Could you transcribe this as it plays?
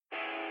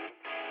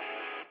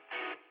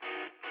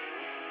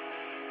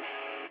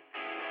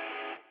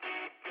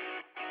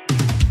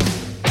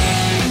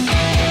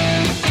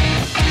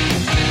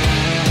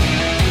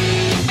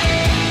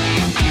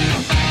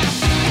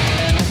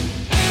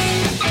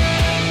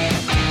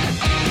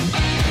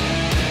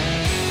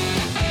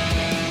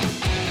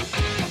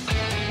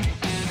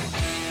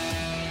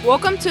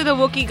Welcome to the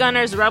Wookiee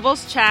Gunners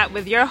Rebels Chat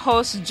with your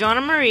host,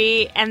 Jonah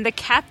Marie, and the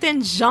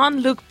Captain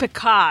Jean-Luc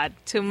Picard,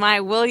 to my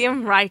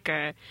William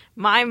Riker,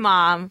 my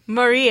mom,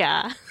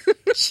 Maria.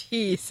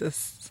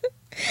 Jesus.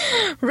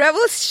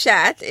 Rebels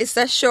Chat is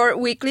a short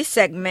weekly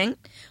segment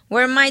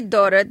where my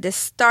daughter, the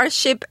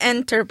Starship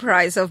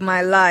Enterprise of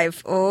my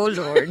life, oh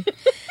Lord,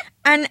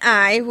 and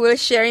I will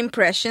share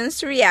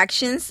impressions,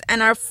 reactions,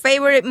 and our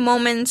favorite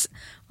moments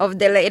of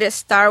the latest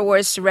Star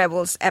Wars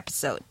Rebels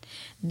episode.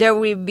 There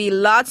will be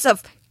lots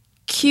of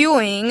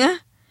queuing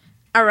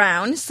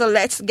around, so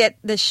let's get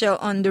the show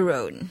on the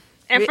road.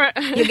 And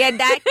You get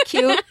that?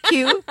 Queuing?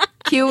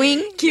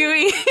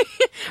 Q.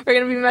 We're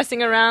going to be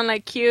messing around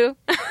like Q.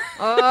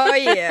 Oh,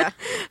 yeah.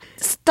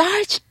 Star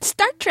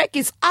Trek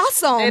is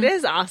awesome. It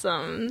is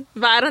awesome.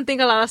 But I don't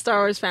think a lot of Star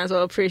Wars fans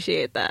will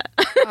appreciate that.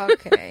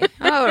 Okay.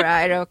 All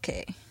right.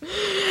 Okay.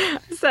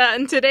 So,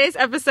 and today's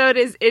episode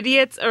is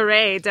Idiot's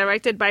Array,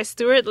 directed by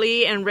Stuart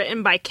Lee and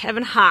written by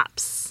Kevin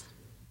Hops.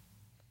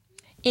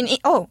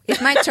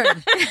 It's my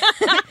turn.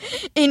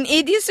 In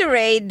Idiot's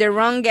Array, the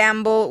wrong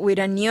gamble with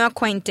a new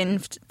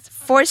acquaintance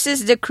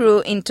forces the crew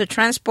into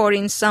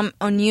transporting some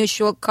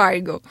unusual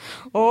cargo.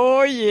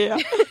 Oh, yeah.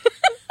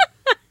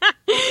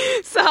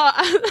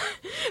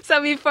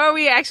 So before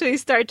we actually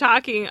start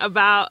talking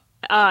about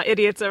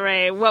Idiot's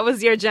Array, what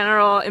was your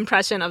general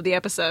impression of the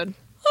episode?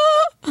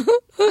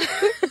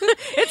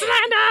 It's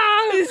Lando!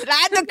 It's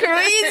Lando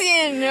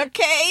Calrissian,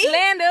 okay?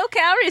 Lando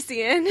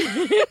Calrissian.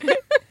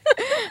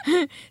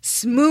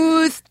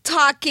 Smooth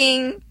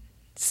talking,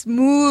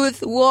 smooth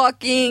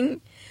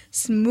walking,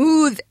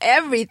 smooth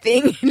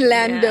everything,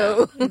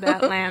 Lando. Yeah,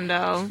 that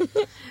Lando.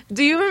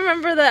 Do you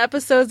remember the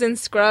episodes in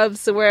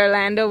Scrubs where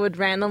Lando would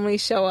randomly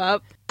show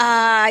up?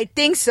 I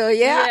think so,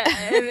 yeah.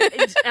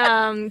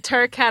 And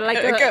Turk had like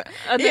an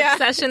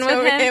obsession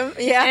with him.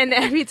 Yeah. And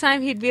every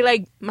time he'd be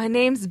like, my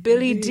name's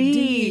Billy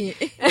D.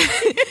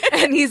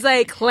 And he's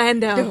like,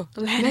 Lando.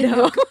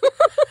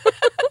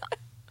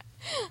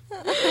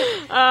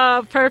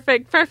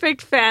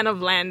 Perfect fan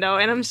of Lando.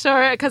 And I'm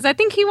sure, because I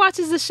think he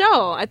watches the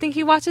show. I think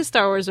he watches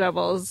Star Wars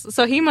Rebels.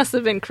 So he must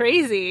have been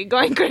crazy,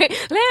 going crazy.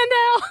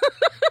 Lando!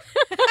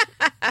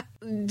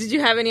 Did you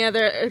have any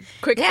other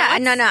quick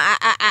thoughts? No.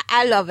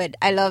 I love it.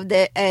 I love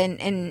it,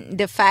 and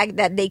the fact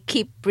that they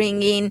keep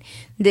bringing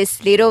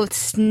these little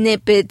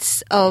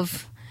snippets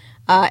of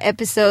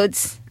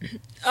episodes.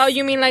 Oh,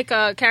 you mean like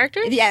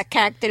characters? Yeah,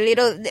 character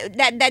little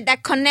that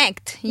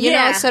connect. You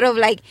know, sort of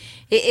like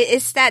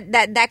it's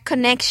that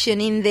connection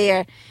in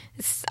there.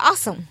 It's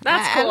awesome.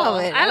 That's cool. I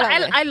love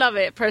it. I love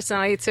it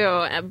personally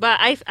too. But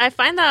I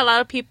find that a lot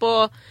of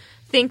people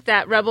think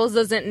that Rebels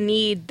doesn't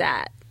need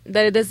that.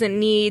 That it doesn't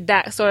need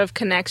that sort of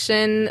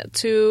connection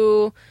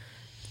to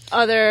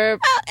other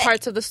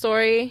parts of the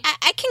story.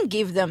 I can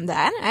give them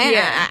that.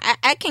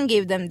 I can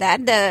give them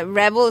that. The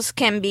Rebels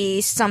can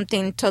be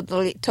something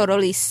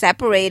totally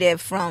separated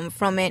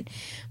from it.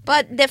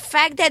 But the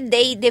fact that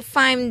they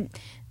find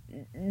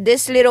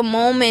these little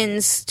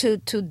moments to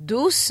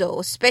do so,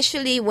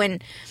 especially when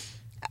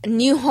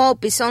New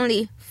Hope is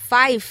only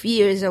 5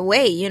 years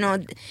away, you know,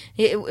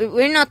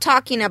 we're not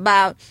talking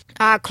about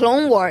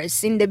Clone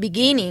Wars in the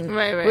beginning.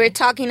 Right. We're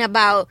talking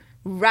about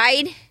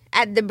right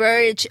at the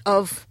verge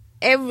of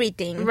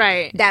everything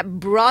that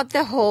brought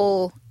the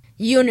whole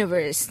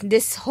universe,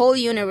 this whole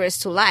universe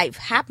to life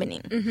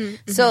happening.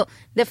 Mm-hmm. So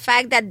the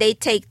fact that they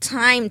take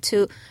time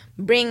to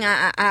bring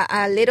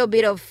a little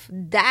bit of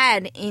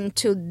that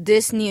into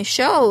this new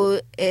show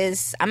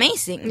is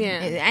amazing. Yeah.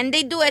 And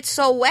they do it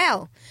so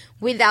well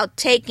without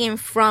taking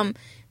from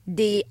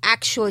the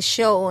actual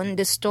show and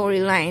the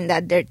storyline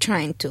that they're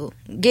trying to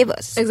give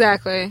us.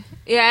 Exactly.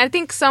 Yeah, I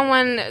think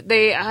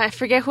I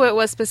forget who it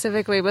was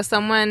specifically, but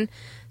someone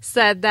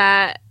said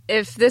that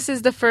if this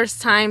is the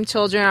first time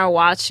children are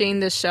watching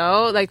the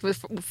show, like the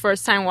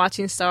first time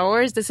watching Star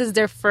Wars, this is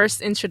their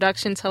first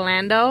introduction to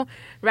Lando,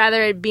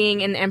 rather it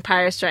being in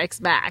Empire Strikes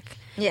Back.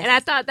 Yes. And I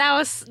thought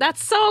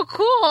that's so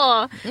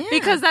cool,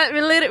 because that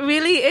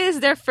really is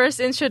their first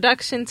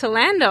introduction to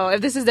Lando,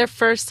 if this is their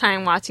first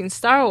time watching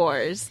Star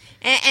Wars.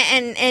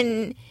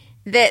 And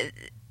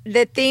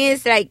the thing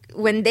is, like,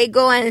 when they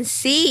go and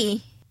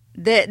see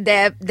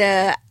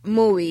the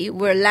movie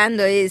where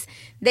Lando is,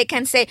 they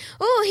can say,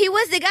 "Oh, he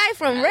was the guy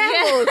from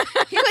Rebels."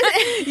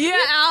 Yeah.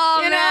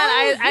 Oh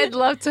man, I'd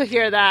love to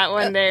hear that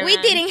one day. We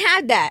didn't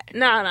have that.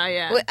 No.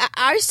 Yeah.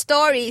 Our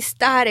story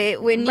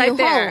started with New Hope,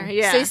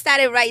 so it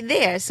started right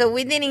there. So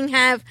we didn't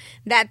have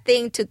that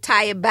thing to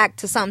tie it back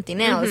to something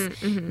else.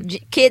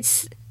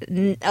 Kids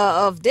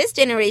of this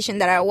generation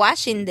that are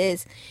watching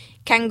this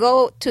can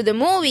go to the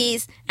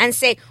movies and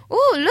say,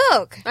 "Oh,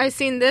 look, I've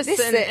seen this.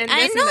 And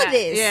I know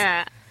this."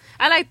 Yeah.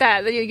 I like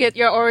that you get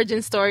your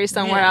origin story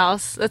somewhere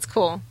else. That's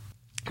cool.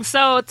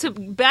 So to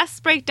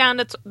best break down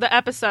the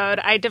episode,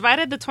 I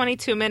divided the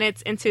 22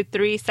 minutes into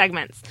 3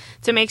 segments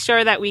to make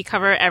sure that we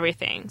cover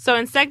everything. So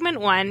in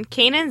segment 1,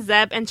 Kanan,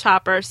 Zeb, and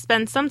Chopper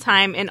spend some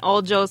time in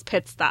Old Joe's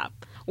pit stop.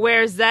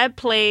 where Zeb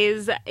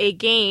plays a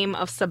game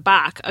of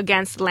sabacc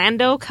against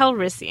Lando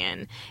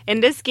Calrissian.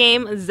 In this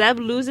game, Zeb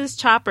loses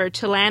Chopper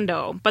to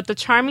Lando, but the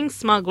charming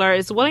smuggler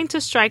is willing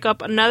to strike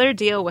up another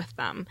deal with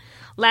them.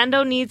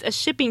 Lando needs a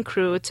shipping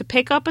crew to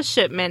pick up a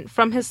shipment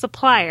from his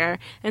supplier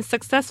and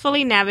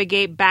successfully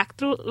navigate back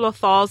through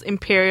Lothal's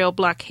Imperial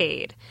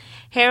blockade.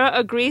 Hera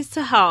agrees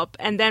to help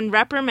and then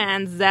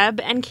reprimands Zeb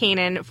and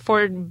Kanan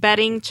for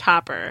betting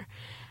Chopper.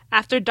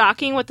 After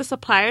docking with the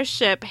supplier's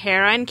ship,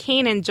 Hera and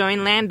Kanan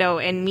join Lando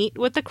and meet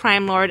with the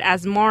crime lord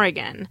as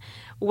Morrigan.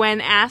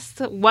 When asked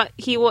what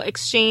he will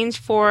exchange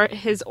for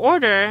his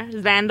order,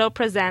 Lando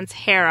presents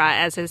Hera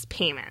as his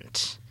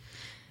payment.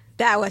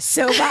 That was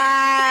so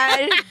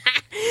bad.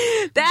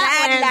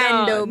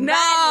 Lando.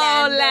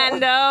 No,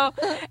 Lando.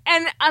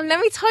 And let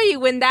me tell you,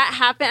 when that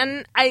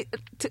happened, I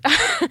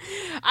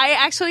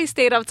actually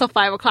stayed up till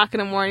 5 o'clock in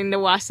the morning to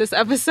watch this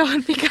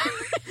episode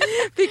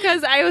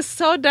because I was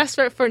so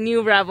desperate for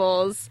New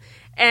Rebels.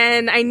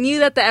 And I knew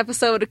that the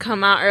episode would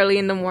come out early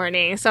in the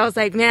morning. So I was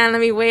like, man,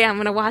 let me wait. I'm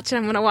going to watch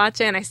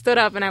it. And I stood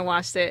up and I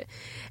watched it.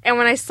 And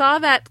when I saw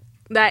that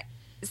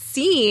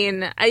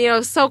scene,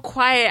 so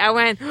quiet, I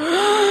went,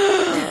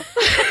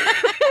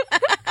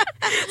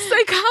 it's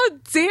like, how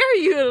dare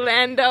you,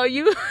 Lando?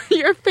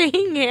 You're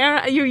paying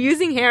Hera, you're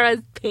using Hera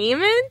as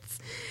payments?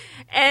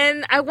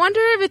 And I wonder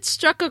if it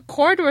struck a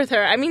chord with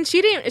her. I mean,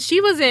 she held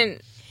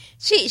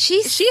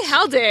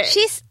it.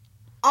 She's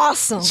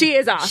awesome. She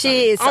is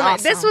awesome.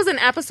 Awesome. This was an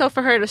episode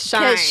for her to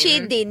shine. Because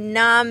she did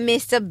not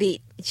miss a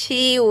beat.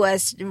 She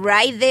was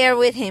right there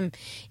with him.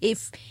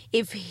 If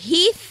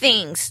he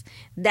thinks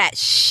that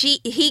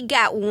he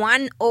got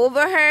one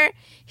over her,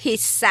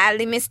 he's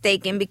sadly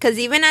mistaken. Because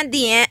even at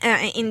the end,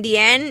 in the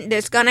end,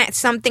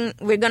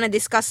 we're gonna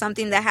discuss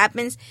something that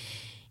happens.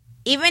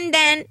 Even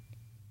then,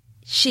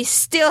 she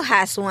still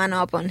has one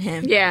up on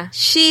him. Yeah,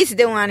 she's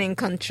the one in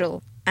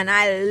control, and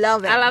I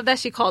love it. I love that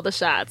she called the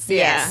shots.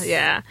 Yes.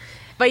 Yeah.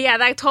 But yeah,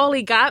 that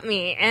totally got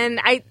me. And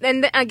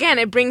again,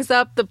 it brings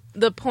up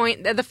the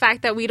point, the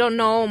fact that we don't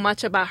know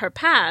much about her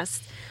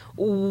past.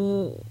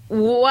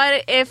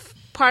 What if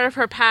part of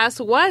her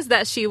past was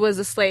that she was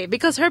a slave?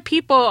 Because her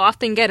people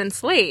often get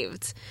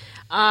enslaved.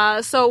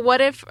 So what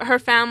if her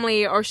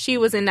family or she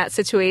was in that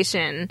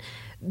situation?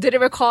 Did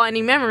it recall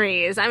any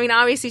memories? I mean,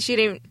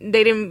 obviously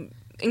they didn't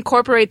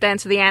incorporate that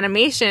into the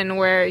animation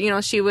where,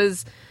 she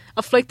was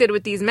afflicted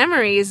with these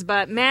memories.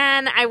 But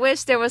man, I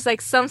wish there was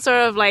like some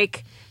sort of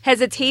like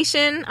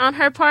hesitation on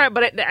her part,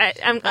 but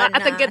I'm glad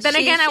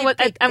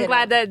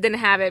that it didn't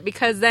have it,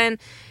 because then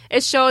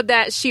it showed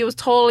that she was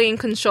totally in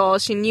control.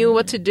 She knew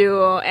what to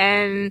do,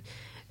 and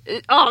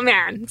oh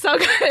man, so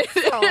good.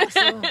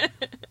 Awesome.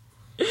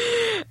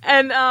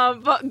 And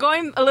but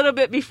going a little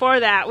bit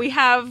before that, we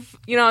have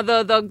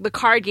the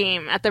card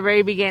game at the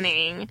very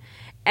beginning.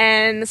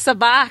 And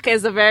sabacc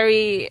is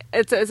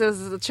it's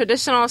a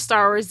traditional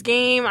Star Wars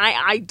game.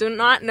 I do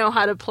not know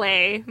how to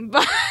play,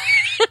 but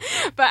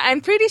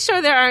I'm pretty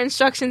sure there are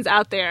instructions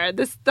out there.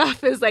 This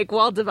stuff is like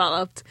well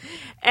developed,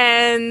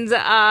 and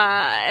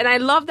I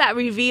love that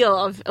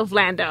reveal of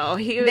Lando.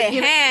 When the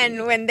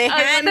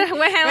hand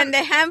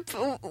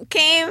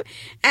came,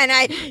 and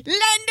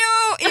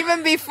Lando,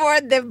 even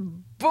before the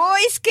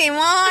boys came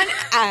on,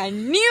 I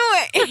knew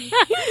it.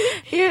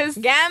 He is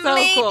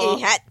gambling. So cool.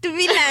 It had to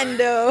be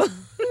Lando.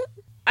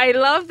 I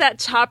love that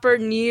Chopper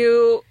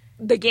knew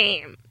the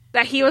game,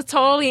 that he was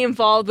totally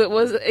involved.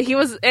 He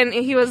was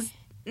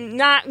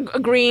not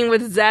agreeing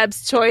with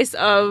Zeb's choice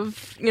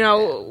of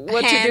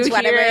what to do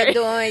whatever here. They're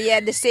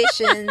doing,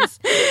 decisions.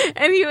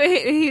 And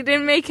he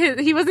didn't make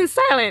he wasn't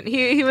silent.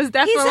 He was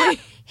definitely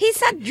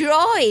he's a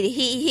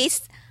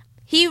droid.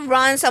 He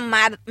runs a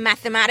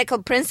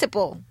mathematical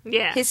principle.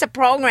 Yeah, he's a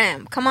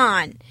program. Come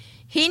on.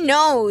 He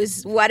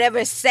knows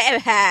whatever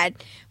Zeb had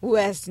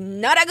was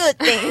not a good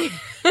thing.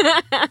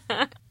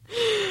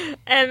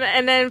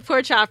 And then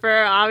poor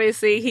Chopper,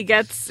 obviously he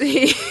gets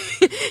he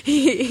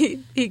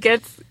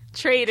gets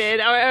traded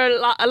or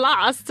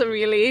lost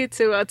really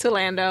to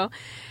Lando,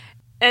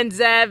 and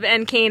Zeb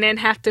and Kanan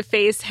have to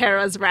face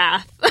Hera's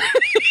wrath.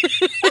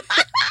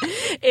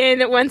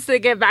 And once they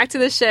get back to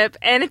the ship,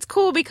 and it's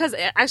cool because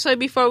actually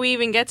before we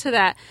even get to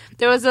that,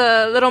 there was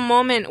a little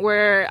moment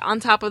where on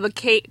top of the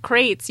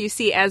crates you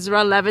see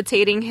Ezra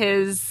levitating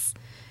his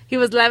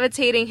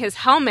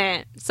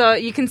helmet, so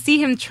you can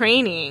see him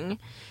training.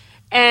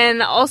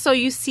 And also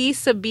you see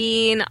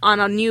Sabine on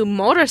a new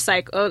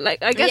motorcycle, like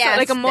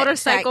a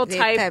motorcycle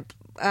type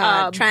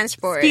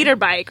transport, speeder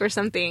bike or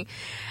something.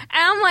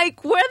 And I'm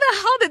like, where the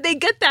hell did they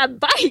get that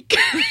bike?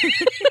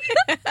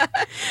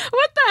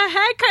 What the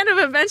heck kind of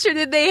adventure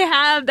did they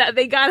have that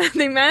they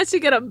managed to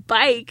get a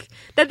bike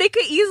that they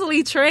could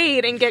easily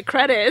trade and get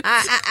credits?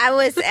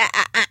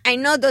 I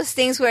know those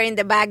things were in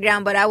the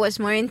background, but I was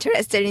more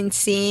interested in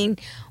seeing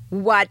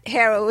what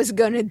Hera was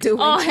gonna do.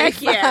 Oh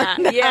heck yeah,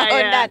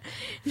 yeah.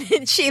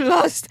 That she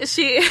lost a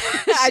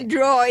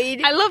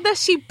droid. I love that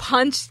she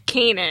punched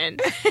Kanan,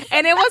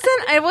 and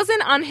it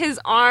wasn't on his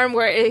arm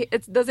where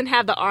it doesn't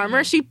have the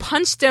armor. She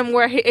punched him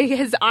where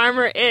his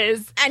armor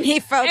is, and he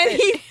felt it.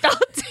 He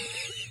felt it.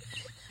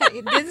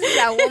 This is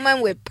a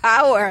woman with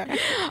power.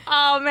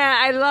 Oh man,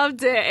 I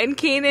loved it. And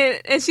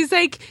Kanan, and she's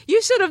like,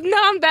 "You should have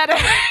known better."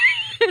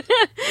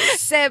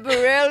 Seb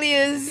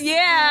Aurelius.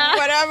 Yeah.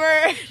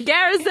 Whatever.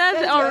 Gareth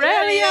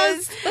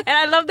Aurelius. And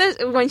I love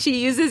that when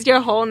she uses your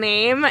whole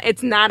name,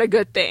 it's not a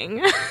good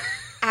thing.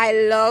 I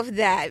love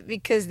that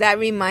because that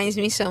reminds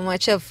me so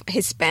much of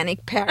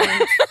Hispanic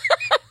parents.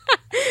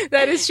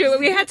 That is true.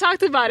 We had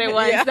talked about it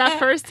once, that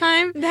first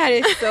time. That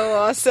is so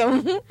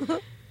awesome.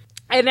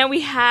 And then we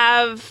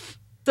have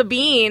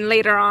Sabine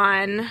later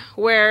on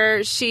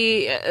where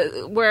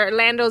where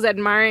Lando's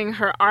admiring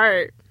her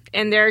art.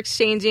 And they're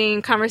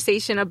exchanging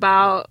conversation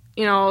about,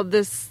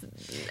 this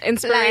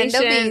inspiration.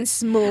 Lando being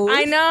smooth.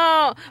 I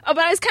know. Oh,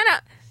 but it's kind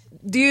of...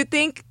 Do you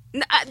think...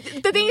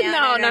 the thing is,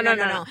 no.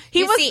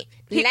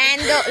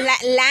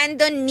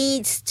 Lando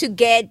needs to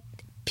get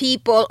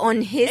people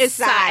on his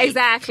side.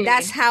 Exactly.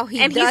 That's how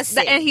he does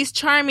it. And he's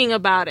charming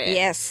about it.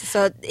 Yes.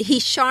 So he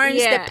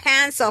charms the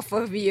pants off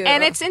of you.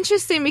 And it's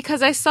interesting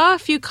because I saw a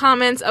few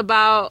comments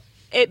about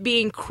it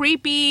being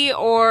creepy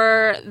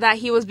or that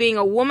he was being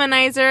a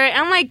womanizer. And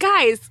I'm like,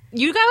 guys,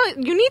 you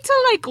need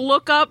to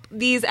look up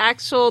these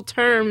actual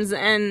terms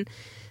and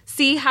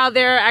see how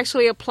they're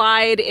actually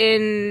applied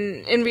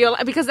in real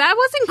life, because that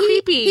wasn't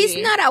creepy. He's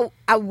not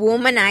a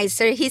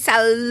womanizer. He's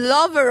a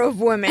lover of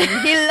women.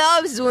 He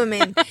loves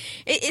women.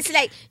 It's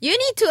like, you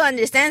need to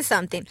understand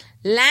something.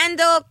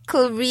 Lando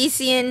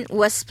Calrissian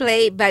was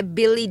played by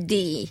Billy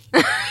D.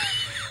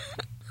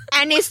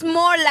 And it's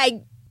more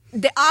like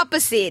the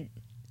opposite.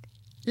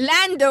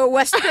 Lando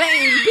was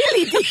playing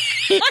Billy D.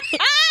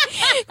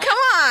 Come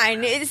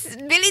on, it's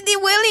Billy D.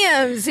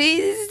 Williams.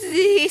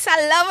 He's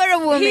a lover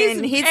of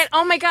women. And,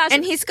 oh my gosh,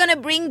 and he's gonna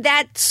bring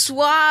that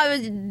suave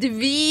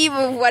vive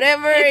or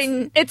whatever.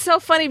 It's so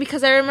funny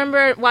because I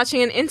remember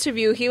watching an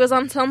interview. He was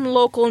on some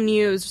local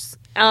news,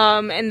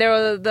 and there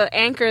was the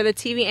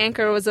TV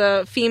anchor was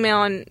a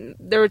female, and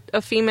there were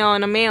a female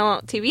and a male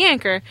TV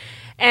anchor,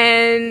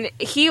 and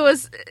he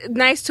was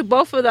nice to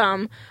both of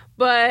them.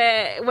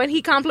 But when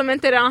he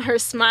complimented on her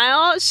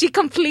smile, she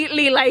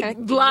completely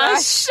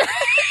blushed.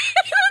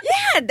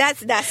 Yeah,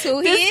 that's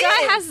who he is. This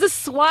guy has the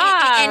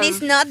suave. And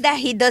it's not that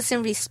he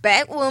doesn't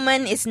respect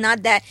women. It's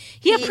not that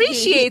he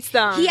appreciates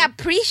them. He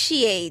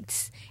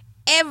appreciates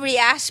every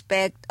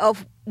aspect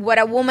of what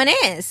a woman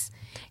is.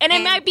 And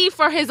it might be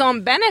for his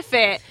own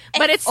benefit,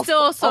 but it's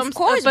still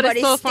but it's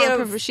still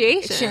from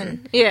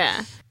appreciation.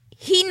 Yeah.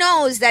 He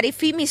knows that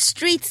if he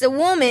mistreats a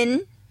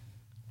woman,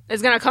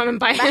 it's going to come and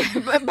bite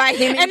him.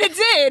 And it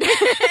did.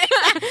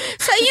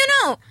 So,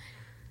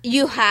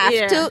 you have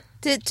to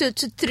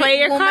play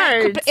your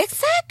cards.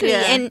 Exactly.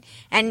 Yeah.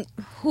 And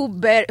who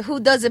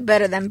does it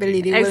better than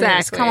Billy D. Williams?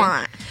 Exactly. Come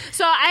on.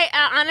 So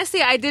I honestly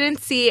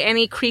didn't see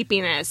any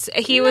creepiness.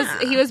 He was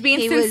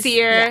being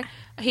sincere.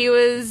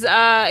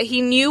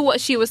 He knew what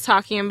she was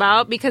talking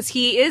about because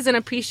he is an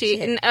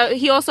appreciator.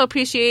 He also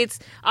appreciates,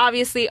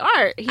 obviously,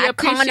 art. A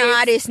common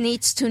artist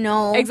needs to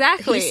know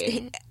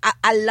exactly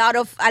a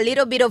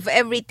little bit of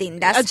everything.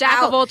 That's a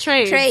jack of all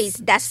trades.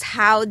 That's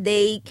how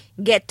they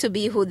get to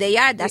be who they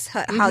are. That's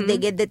how they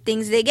get the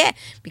things they get,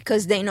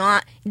 because they know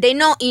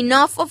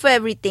enough of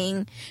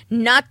everything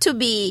not to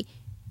be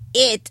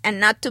it and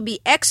not to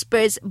be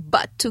experts,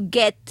 but to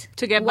get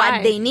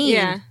what they need.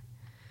 Yeah.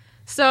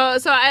 So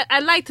I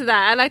liked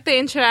that. I liked the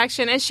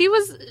interaction, and she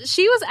was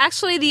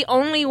actually the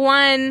only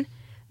one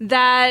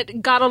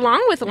that got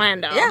along with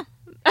Lando. Yeah,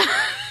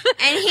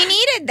 and he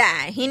needed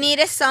that. He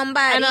needed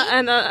somebody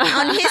on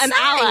his an side.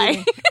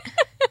 Ally.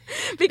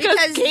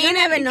 because you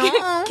never know.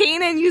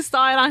 Kanan, you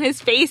saw it on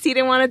his face. He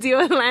didn't want to deal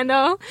with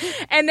Lando.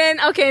 And then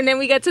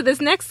we get to this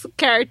next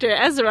character,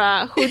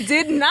 Ezra, who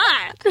did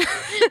not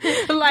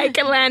like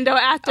Lando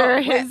after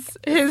his...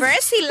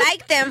 First he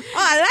liked him. Oh,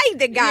 I like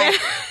the guy. Yeah.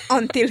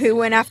 Until he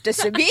went after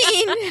Sabine.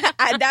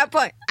 At that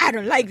point, I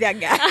don't like that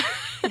guy.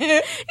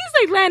 He's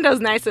like, Lando's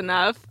nice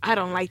enough. I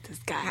don't like this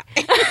guy.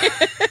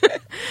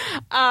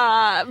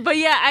 But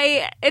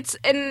yeah, it's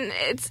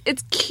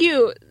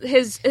cute.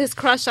 His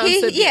crush on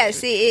Sabine.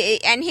 Yes,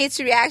 and his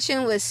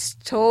reaction was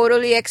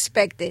totally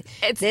expected.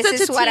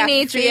 This is what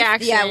teenage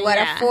reaction. Yeah, what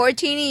a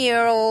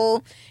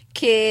 14-year-old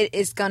kid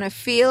is gonna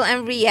feel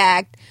and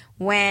react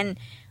when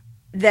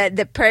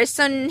the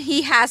person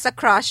he has a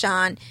crush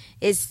on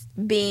is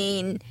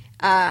being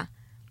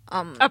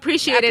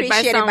appreciated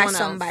by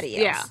somebody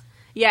else. Yeah.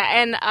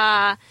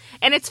 Yeah,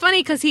 and it's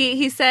funny because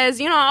he says,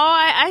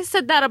 I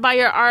said that about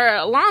your art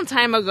a long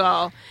time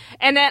ago.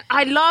 And then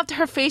I loved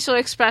her facial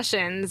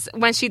expressions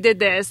when she did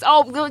this.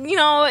 Oh,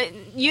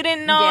 you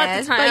didn't know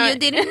at the time. But you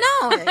didn't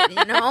know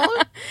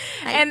it,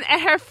 and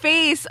her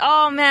face,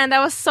 oh man, that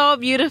was so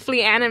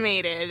beautifully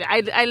animated.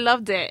 I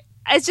loved it.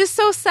 It's just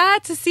so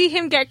sad to see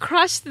him get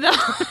crushed, though.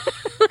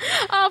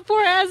 Oh,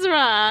 poor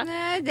Ezra.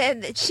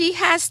 She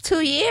has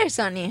 2 years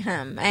on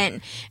him,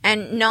 and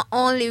not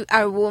only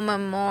are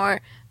women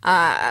more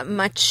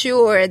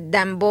mature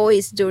than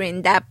boys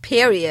during that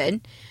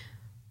period.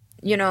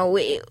 And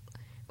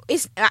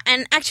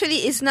actually,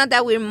 it's not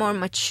that we're more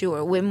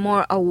mature; we're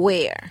more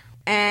aware.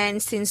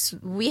 And since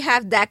we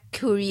have that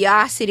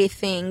curiosity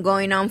thing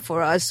going on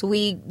for us,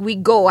 we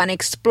go and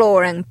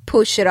explore and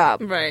push it up.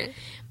 Right.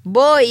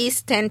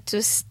 Boys tend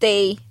to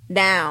stay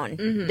down.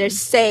 Mm-hmm. They're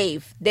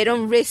safe. They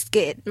don't risk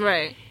it.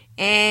 Right.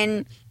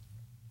 And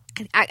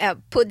I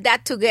put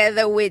that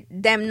together with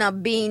them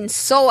not being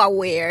so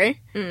aware.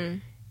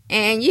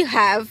 And you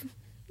have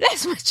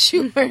less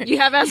mature. You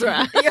have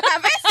Ezra. You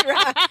have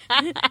Ezra.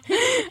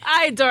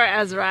 I adore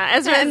Ezra.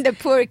 Ezra And the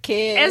poor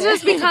kid.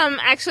 Ezra's become,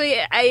 actually,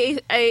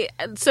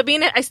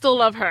 Sabina, I still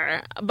love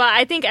her, but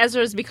I think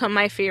Ezra's become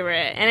my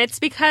favorite, and it's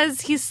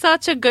because he's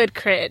such a good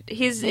crit.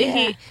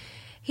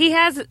 He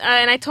has,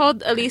 and I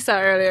told Elisa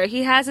earlier,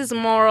 he has his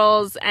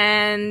morals,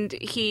 and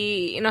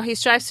he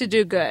strives to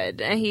do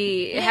good, and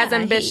he has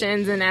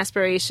ambitions and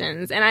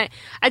aspirations, and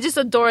I just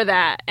adore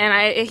that,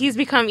 and he's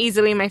become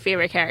easily my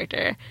favorite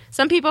character.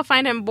 Some people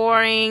find him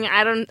boring.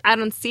 I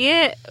don't see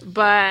it,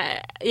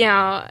 but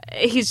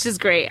he's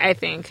just great, I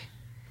think.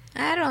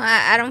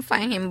 I don't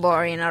find him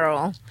boring at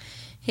all.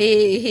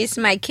 He's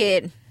my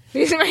kid.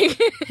 He's my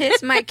kid.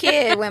 He's my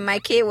kid when my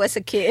kid was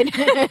a kid.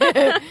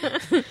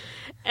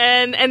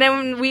 And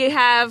then we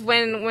have,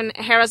 when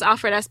Hera's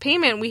offered as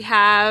payment, we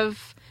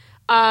have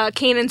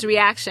Kanan's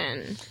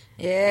reaction.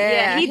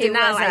 Yeah, he did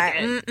not like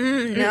it.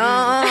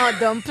 No,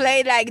 don't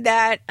play like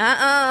that.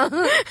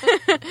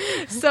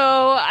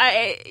 So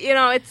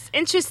it's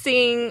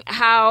interesting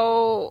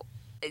how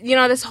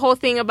this whole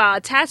thing about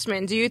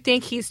attachment. Do you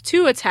think he's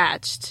too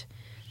attached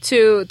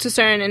to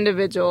certain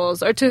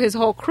individuals or to his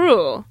whole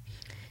crew,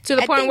 to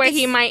the point where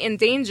he might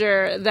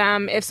endanger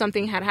them if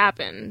something had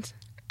happened?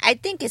 I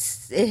think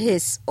it's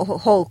his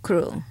whole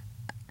crew.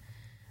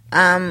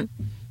 Not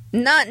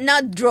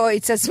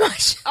droids as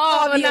much.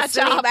 Oh,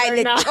 obviously, not by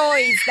the no.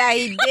 choice that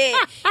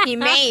he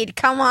made.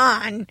 Come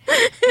on.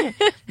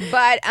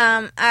 But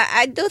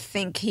I do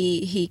think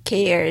he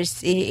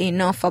cares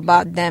enough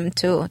about them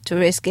to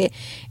risk it,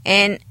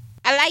 and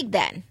I like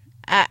that.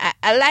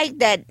 I like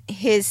that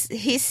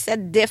he's a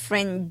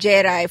different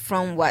Jedi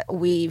from what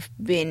we've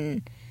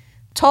been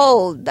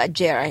told that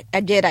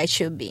a Jedi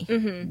should be.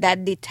 Mm-hmm.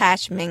 That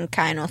detachment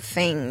kind of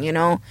thing,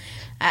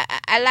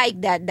 I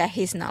like that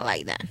he's not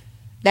like that.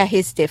 That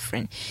he's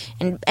different,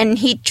 and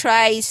he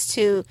tries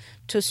to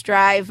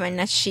strive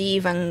and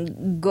achieve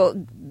and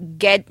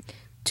get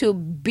to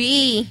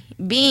being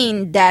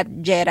that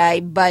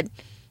Jedi, but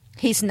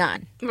he's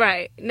not.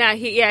 Right. Now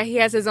he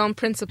has his own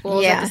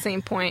principles at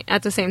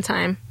the same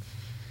time.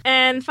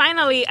 And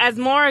finally, as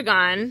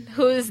Morrigan,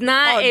 who's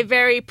not a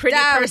very pretty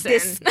person. That was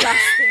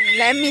disgusting.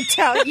 Let me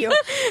tell you.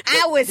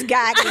 I was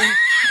gagging.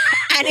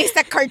 And it's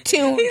a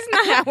cartoon.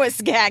 I was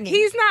gagging.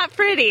 He's not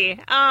pretty.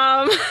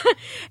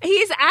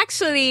 He's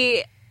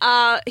actually...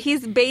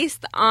 he's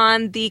based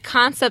on the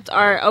concept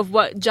art of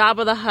what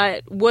Jabba the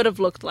Hutt would have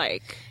looked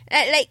like.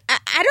 I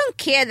don't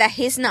care that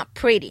he's not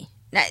pretty.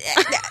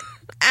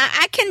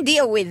 I can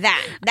deal with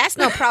that. That's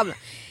no problem.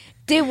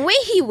 The way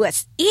he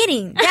was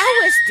eating,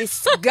 that was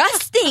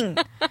disgusting.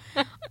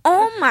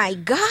 Oh my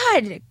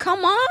God,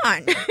 come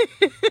on.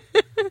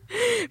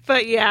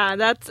 But yeah,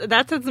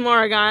 that's his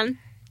Morrigan.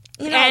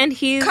 And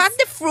he's... Cut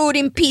the fruit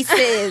in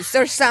pieces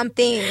or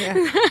something.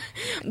 Get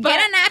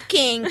a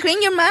napkin,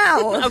 clean your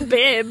mouth. A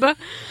bib.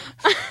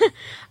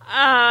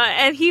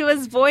 And he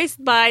was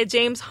voiced by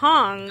James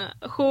Hong,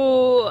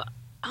 who...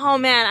 Oh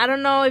man, I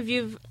don't know if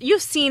you've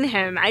seen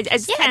him. I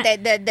just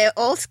can't. the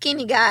old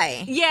skinny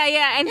guy.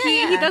 Yeah, and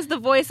he does the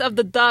voice of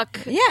the duck,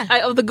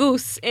 of the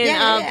goose in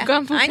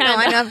Kung Fu Panda.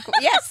 I know.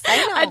 Yes,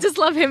 I know. I just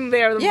love him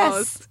there the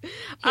most.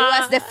 He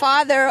was the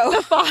father of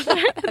the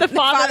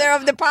father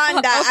of the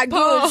panda, a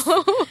goose.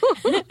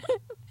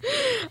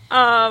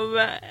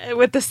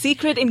 With the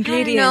secret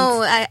ingredients.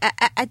 No,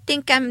 I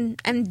think I'm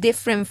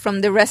different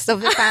from the rest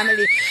of the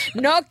family.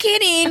 No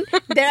kidding.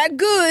 They're a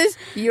goose.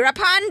 You're a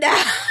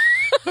panda.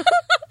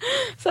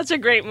 Such a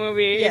great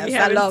movie. Yes,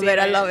 I love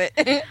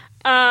it.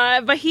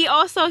 But he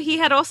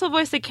had also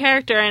voiced a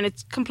character, and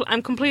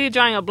I'm completely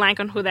drawing a blank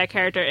on who that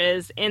character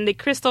is, in the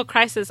Crystal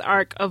Crisis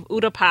arc of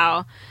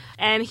Utapau.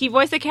 And he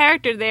voiced a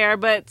character there,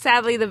 but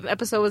sadly the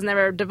episode was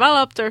never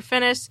developed or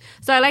finished.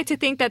 So I like to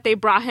think that they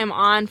brought him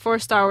on for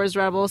Star Wars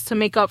Rebels to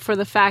make up for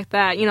the fact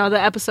that, the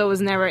episode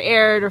was never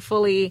aired or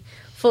fully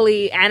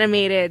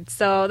animated.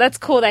 So that's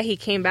cool that he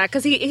came back,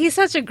 because he's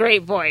such a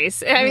great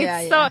voice. I mean,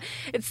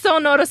 it's so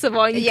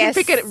noticeable. You can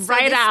pick it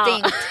right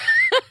out.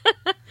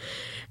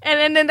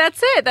 And then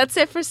that's it. That's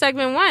it for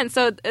segment 1.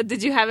 So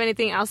did you have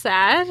anything else to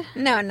add?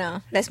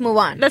 No. Let's move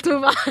on.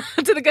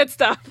 To the good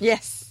stuff.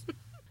 Yes.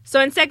 So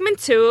in segment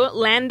 2,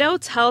 Lando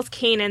tells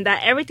Kanan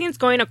that everything's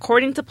going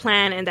according to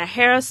plan and that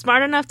Hera's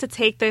smart enough to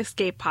take the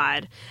escape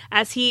pod,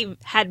 as he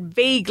had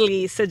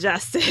vaguely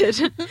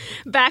suggested.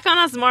 Back on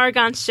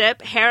Morrigan's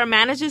ship, Hera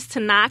manages to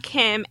knock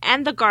him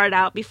and the guard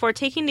out before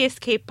taking the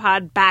escape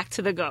pod back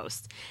to the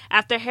Ghost.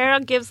 After Hera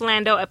gives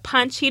Lando a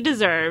punch he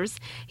deserves,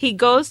 he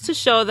goes to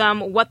show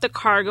them what the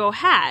cargo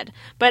had,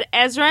 but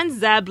Ezra and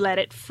Zeb let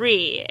it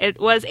free.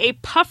 It was a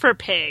puffer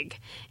pig.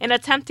 In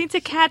attempting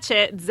to catch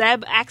it,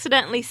 Zeb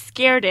accidentally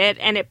scared it,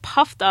 and it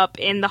puffed up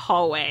in the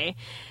hallway.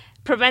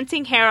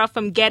 preventing Hera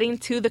from getting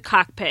to the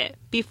cockpit.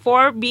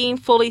 Before being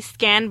fully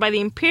scanned by the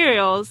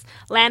Imperials,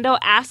 Lando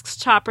asks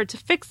Chopper to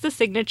fix the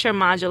signature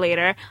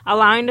modulator,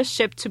 allowing the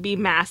ship to be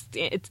mask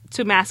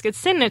its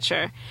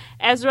signature.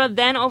 Ezra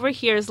then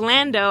overhears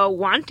Lando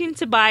wanting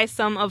to buy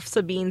some of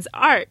Sabine's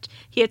art.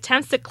 He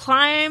attempts to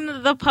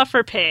climb the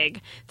puffer pig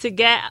to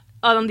get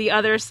on the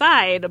other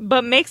side,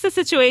 but makes the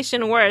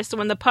situation worse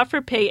when the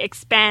puffer pig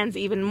expands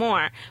even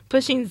more,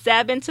 pushing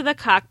Zeb into the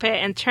cockpit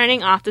and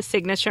turning off the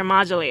signature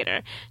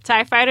modulator.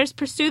 TIE fighters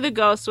pursue the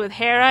Ghost, with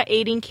Hera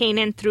aiding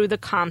Kanan through the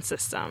comm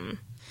system.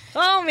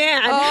 Oh,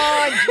 man.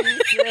 Oh,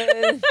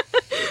 Jesus.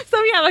 So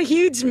we have a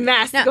huge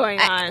mess going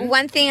on.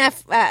 One thing I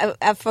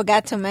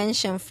forgot to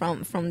mention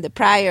from the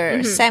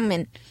prior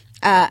segment,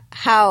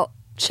 how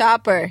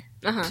Chopper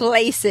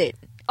plays it.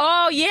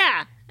 Oh,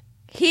 yeah.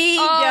 He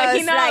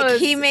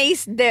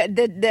makes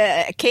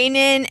the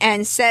Kanan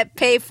and Seth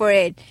pay for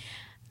it.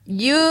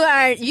 You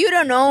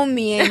don't own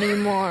me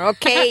anymore,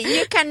 okay?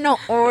 You cannot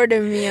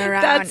order me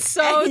around. That's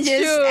so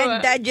true.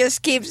 And that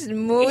just keeps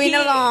moving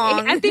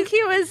along. I think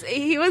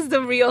he was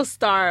the real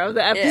star of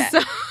the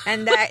episode. Yeah.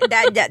 And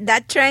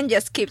that trend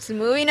just keeps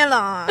moving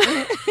along.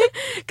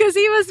 Because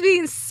he was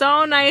being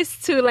so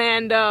nice to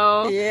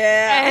Lando.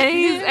 Yeah.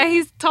 And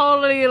he's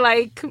totally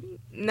like,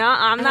 no,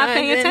 I'm not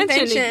paying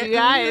attention to you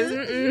guys.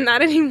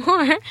 Not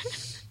anymore.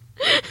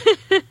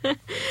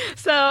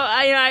 So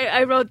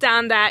I wrote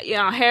down that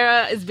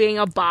Hera is being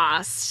a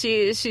boss.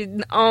 She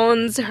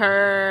owns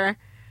her.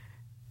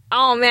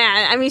 Oh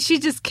man, I mean she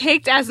just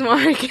kicked As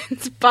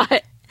Morgan's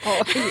butt.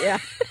 Oh yeah,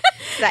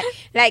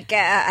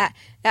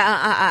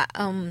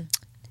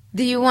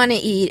 do you want to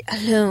eat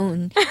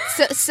alone?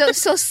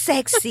 So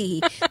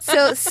sexy,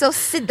 so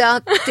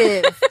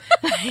seductive.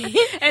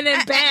 And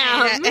then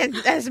bam, and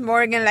As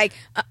Morgan like,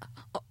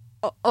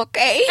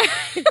 okay.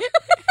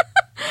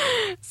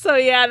 So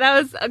yeah,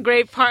 that was a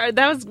great part.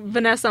 That was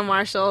Vanessa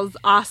Marshall's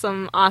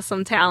awesome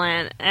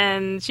talent,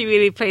 and she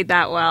really played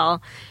that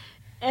well.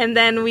 And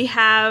then we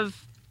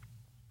have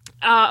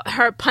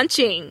her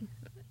punching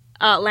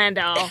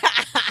Lando.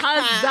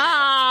 Huzzah!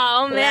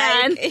 Oh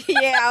man,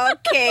 yeah,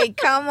 okay,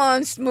 come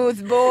on,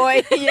 smooth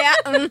boy. Yeah,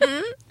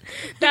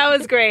 that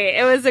was great.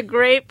 It was a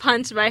great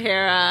punch by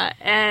Hera,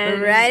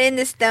 and right in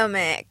the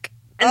stomach.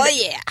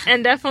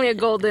 And definitely a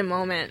golden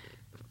moment,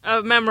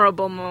 a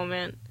memorable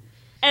moment.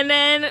 And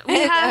then we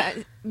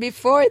have...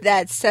 before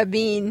that,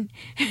 Sabine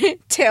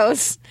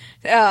tells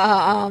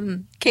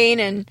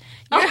Kanan,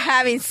 you're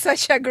having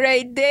such a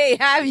great day,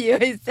 have you?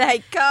 It's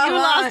like, come on. You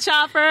lost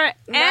Chopper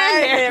and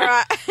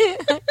Hera.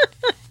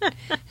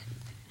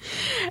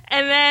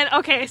 And then,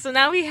 okay, so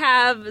now we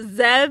have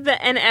Zeb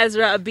and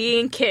Ezra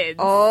being kids.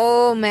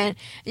 Oh, man.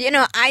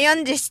 I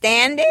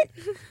understand it.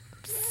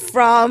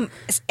 From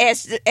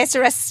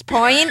Ezra's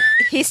point,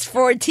 he's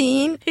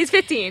 14. He's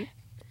 15.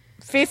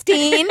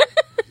 15.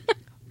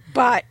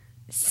 But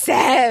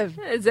Zeb,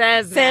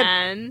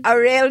 man.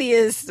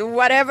 Aurelius,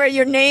 whatever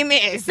your name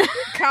is,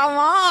 come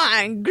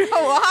on, grow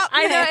up.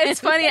 I know, it's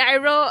funny. I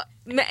wrote,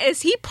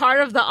 is he part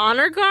of the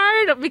honor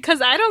guard?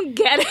 Because I don't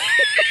get it.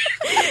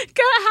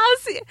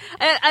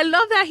 I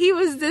love that he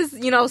was this,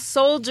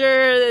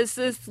 soldier,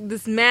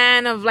 this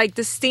man of like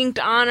distinct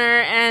honor,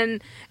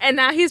 and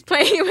now he's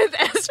playing with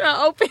Ezra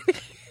openly.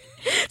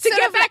 To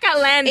get back at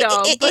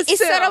Lando. It's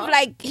sort of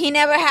like he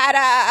never had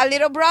a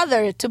little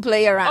brother to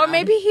play around. Or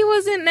maybe he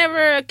wasn't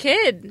never a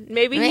kid.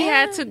 Maybe he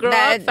had to grow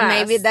up fast.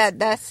 Maybe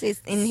that's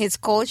in his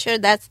culture.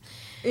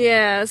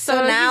 Yeah.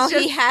 So now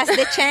he has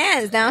the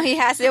chance. Now he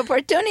has the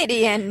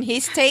opportunity, and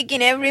he's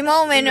taking every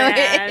moment of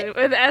it.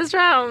 With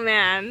Ezra, oh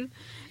man.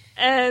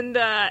 And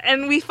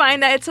we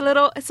find that it's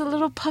a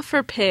little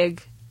puffer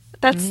pig.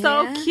 That's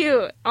so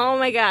cute. Oh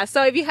my gosh.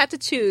 So if you had to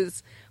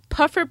choose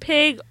puffer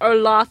pig or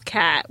loth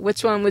cat,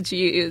 which one would you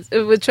use?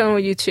 Which one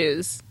would you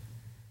choose?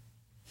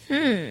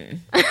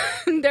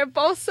 They're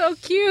both so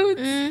cute.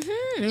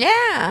 Mm-hmm.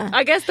 Yeah.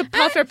 I guess the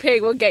puffer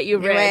pig will get you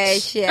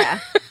rich. Yeah.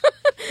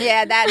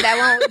 Yeah, that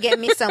one will get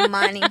me some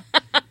money.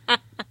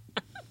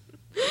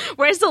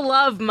 Where's the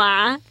love,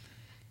 Ma?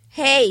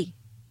 Hey,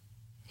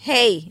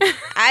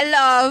 I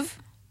love,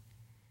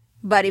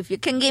 but if you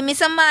can give me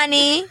some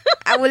money,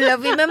 I will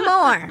love even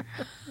more.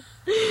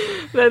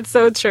 That's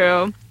so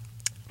true.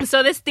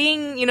 So this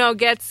thing,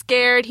 gets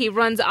scared. He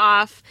runs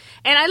off,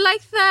 and I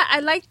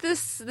like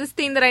this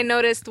thing that I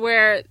noticed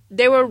where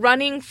they were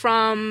running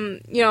from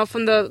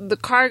the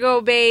cargo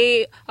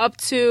bay up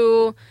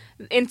to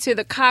into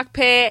the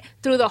cockpit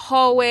through the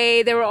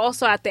hallway. They were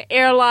also at the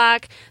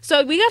airlock,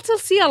 so we got to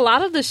see a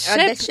lot of the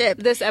ship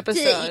this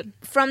episode.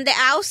 From the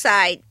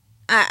outside,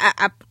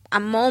 at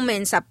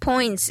moments, at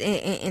points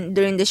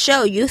during the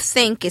show, you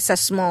think it's a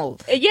small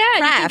craft. You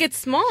think it's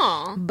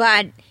small,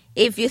 but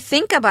if you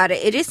think about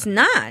it, it is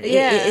not.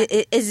 Yeah.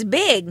 It's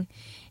big.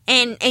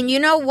 And you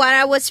know what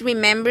I was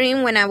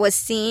remembering when I was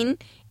seeing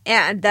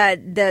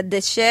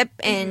the ship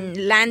and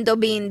Lando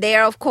being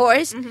there, of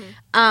course.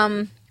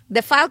 Mm-hmm.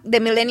 The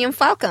Millennium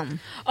Falcon.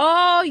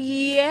 Oh,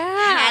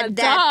 yeah. Had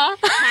that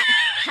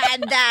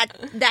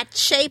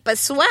shape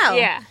as well.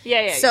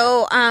 Yeah.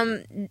 So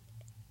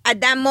at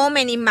that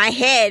moment in my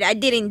head, I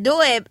didn't do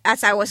it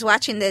as I was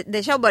watching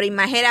the show, but in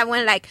my head I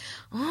went like,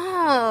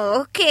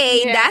 oh,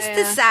 okay, that's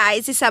the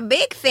size. It's a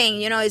big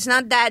thing, it's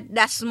not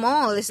that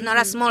small. It's not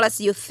as small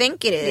as you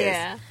think it is.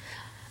 Yeah.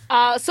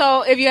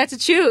 So if you had to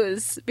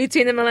choose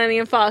between the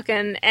Millennium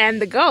Falcon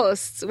and the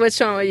Ghost, which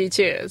one would you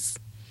choose?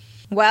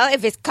 Well,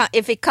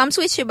 if it comes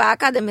with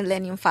Chewbacca, the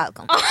Millennium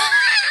Falcon.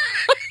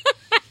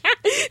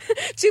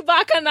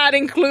 Chewbacca not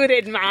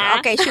included, ma.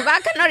 Okay,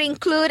 Chewbacca not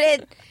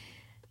included.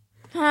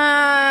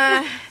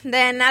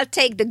 Then I'll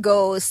take the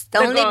Ghost.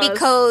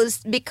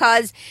 Because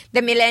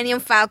the Millennium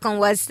Falcon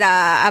was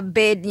a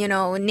bit,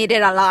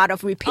 needed a lot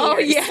of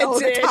repairs all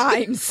the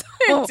time. So.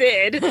 It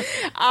did.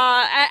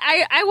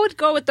 I would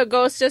go with the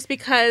Ghost just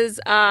because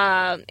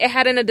it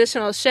had an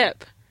additional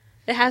ship.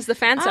 It has the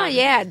Phantom. Oh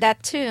yeah,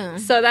 that too.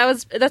 So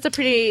that's a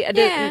pretty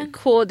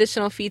cool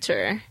additional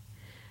feature.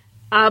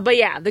 But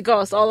yeah, the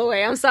Ghost all the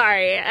way. I'm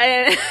sorry.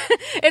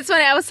 It's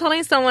funny. I was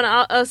telling someone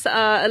else,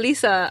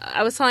 Elisa.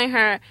 I was telling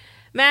her,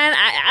 man,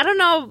 I don't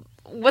know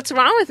what's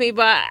wrong with me,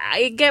 but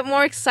I get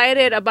more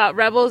excited about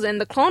Rebels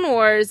and the Clone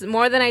Wars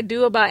more than I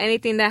do about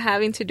anything that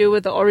having to do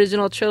with the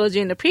original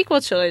trilogy and the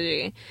prequel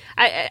trilogy.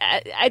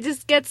 I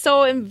just get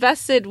so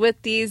invested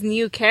with these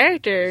new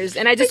characters,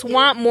 and I just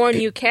want more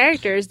new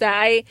characters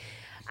that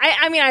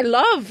I mean, I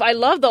love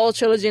the old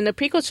trilogy and the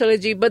prequel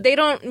trilogy, but they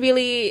don't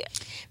really...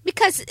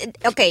 Because,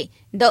 okay,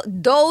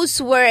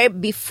 those were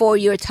before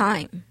your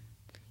time.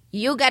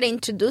 You got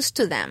introduced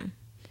to them.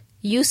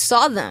 You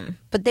saw them,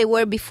 but they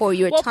were before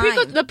your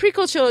time. The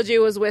prequel trilogy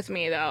was with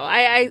me, though.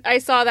 I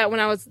saw that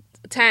when I was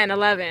 10,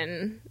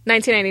 11,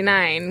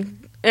 1999.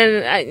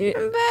 And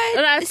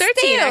I was 13,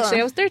 still.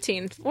 actually. I was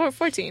 13 or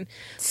 14.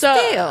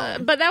 So,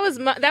 but that was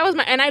my,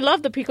 and I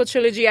love the prequel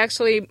trilogy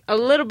actually a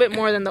little bit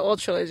more than the old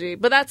trilogy.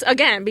 But that's,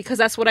 again, because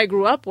that's what I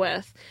grew up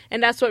with.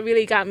 And that's what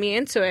really got me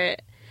into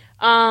it.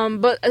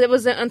 But it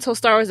wasn't until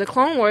Star Wars: The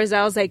Clone Wars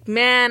I was like,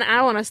 man,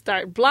 I want to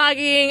start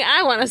blogging.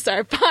 I want to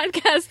start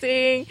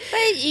podcasting.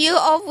 But you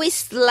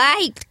always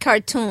liked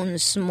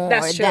cartoons more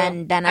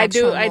than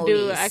actual movies. I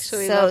do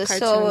actually love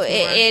cartoons more.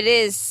 It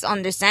is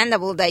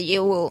understandable that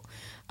you will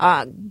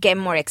get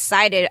more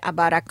excited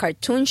about a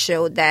cartoon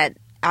show than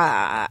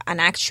an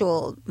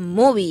actual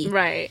movie.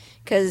 Right.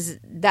 Because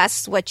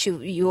that's what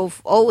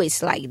you've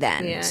always liked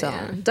then. Yeah, so.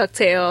 yeah.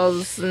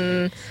 DuckTales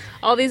and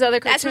all these other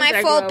cartoons. That's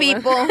my fault,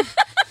 people.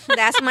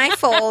 That's my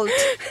fault.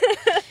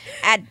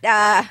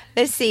 At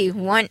let's see,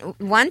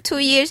 2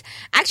 years.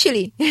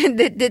 Actually,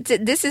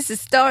 this is a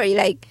story.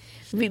 Like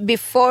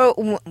before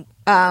we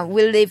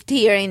lived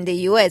here in the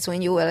U.S.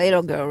 when you were a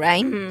little girl,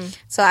 right? Mm-hmm.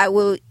 So I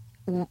will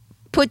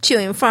put you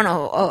in front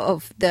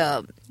of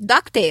the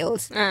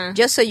DuckTales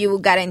just so you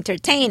got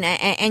entertained,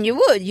 and you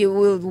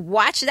would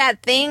watch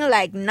that thing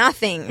like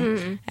nothing.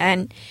 Mm-hmm.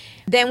 And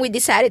then we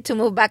decided to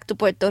move back to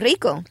Puerto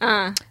Rico.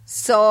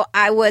 So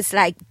I was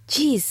like,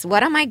 geez,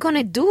 what am I going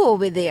to do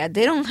over there?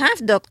 They don't have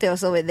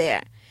DuckTales over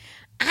there.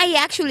 I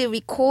actually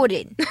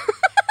recorded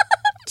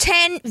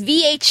 10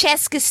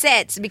 VHS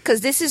cassettes,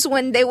 because this is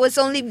when there was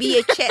only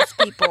VHS,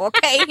 people,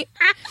 okay?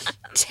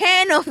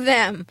 10 of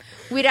them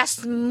with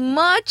as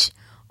much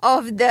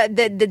of the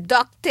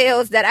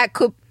DuckTales that I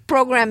could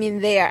program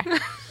in there.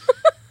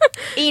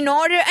 In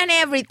order and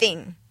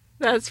everything.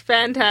 That's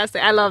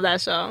fantastic. I love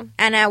that show.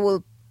 And I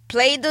will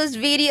play those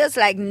videos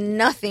like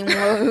nothing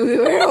when we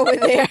were over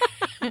there.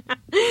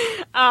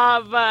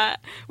 But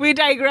we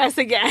digress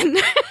again.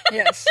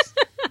 Yes.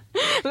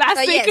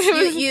 Last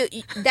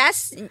week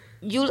yes,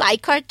 you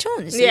like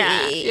cartoons.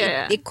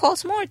 Yeah, It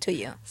calls more to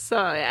you. So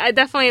I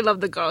definitely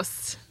love the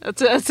Ghost.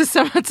 To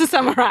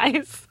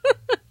summarize.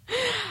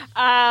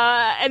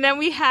 And then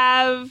we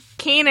have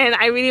Kanan.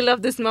 I really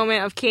love this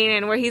moment of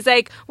Kanan where he's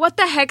like, "What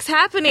the heck's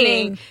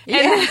happening?"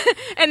 Yeah.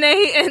 And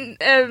then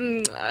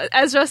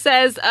Ezra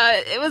says,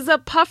 "It was a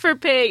puffer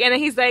pig," and then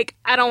he's like,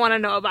 "I don't want to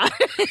know about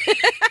it."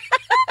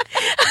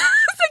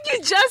 It's like,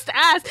 you just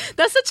asked.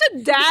 That's such a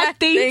dad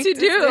thing to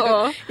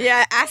do.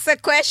 Yeah, ask a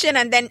question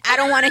and then I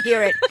don't want to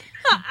hear it.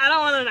 I don't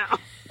want to know.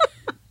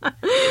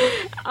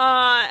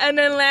 And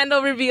then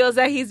Lando reveals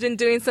that he's been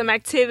doing some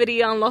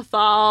activity on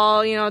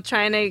Lothal,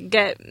 trying to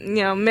get,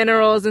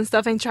 minerals and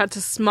stuff, and tried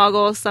to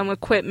smuggle some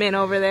equipment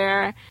over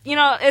there.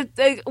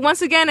 It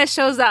once again, it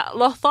shows that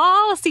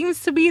Lothal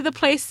seems to be the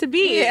place to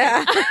be.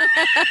 Yeah.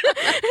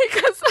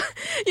 Because,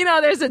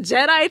 there's a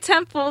Jedi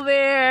temple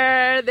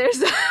there.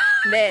 There's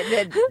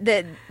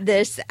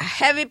there's a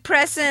heavy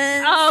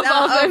presence.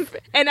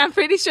 And I'm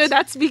pretty sure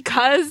that's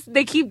because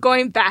they keep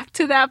going back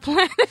to that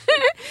planet.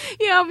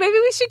 Maybe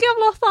we should give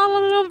Lothal a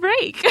little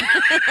break.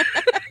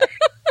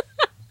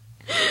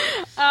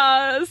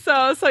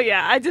 So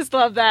yeah, I just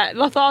love that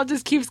Lothal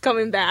just keeps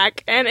coming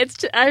back, and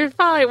I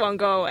probably won't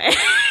go away.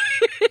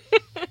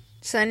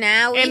 So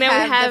now we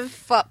have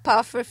the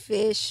puffer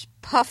fish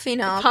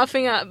puffing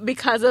up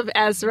because of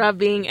Ezra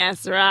being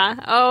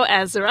Ezra. Oh,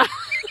 Ezra.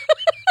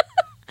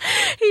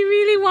 He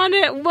really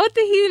wanted. What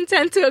did he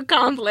intend to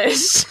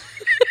accomplish?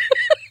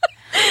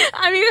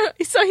 I mean,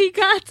 so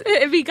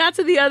if he got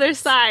to the other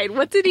side,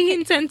 what did he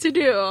intend to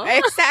do?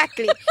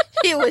 Exactly.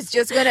 He was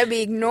just going to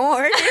be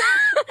ignored.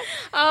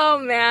 Oh,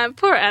 man.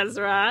 Poor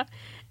Ezra.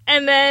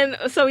 And then,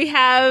 so we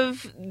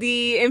have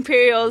the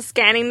Imperials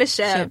scanning the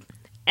ship.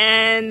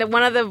 And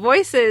one of the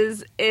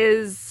voices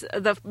is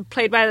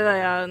played by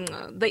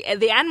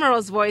the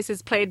Admiral's voice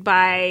is played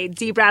by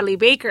D. Bradley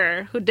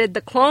Baker, who did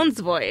the clone's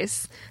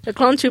voice, the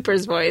clone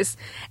trooper's voice.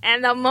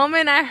 And the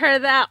moment I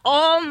heard that,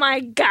 oh my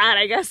God,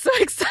 I got so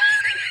excited.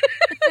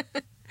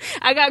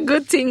 I got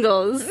good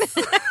tingles.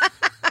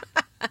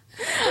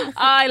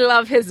 I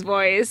love his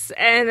voice,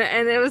 and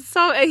it was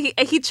so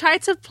he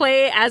tried to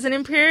play as an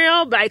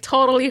Imperial, but I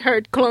totally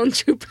heard clone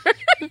trooper.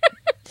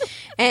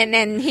 And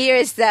then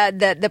here's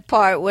the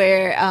part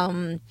where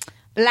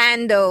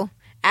Lando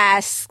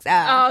asks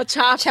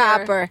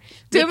Chopper.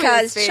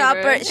 Because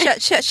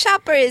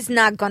Chopper is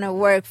not gonna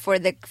work for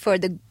the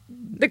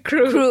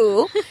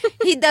crew.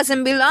 He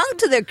doesn't belong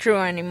to the crew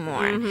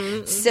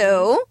anymore.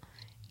 So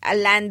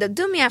Lando,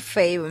 do me a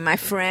favor, my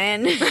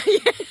friend.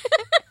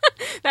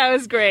 That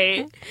was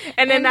great.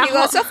 And then he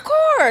goes, of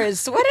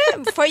course,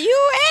 whatever, for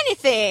you,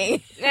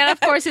 anything. And of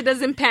course, it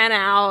doesn't pan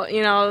out.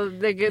 You know,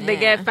 they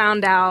get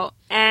found out.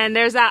 And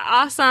there's that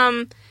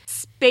awesome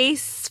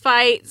space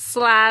fight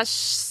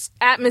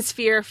 /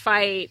 atmosphere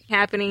fight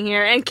happening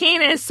here. And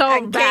Kanan is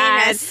so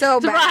bad. Kanan is so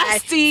bad.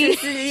 Rusty.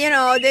 You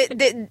know,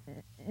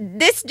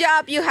 this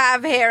job you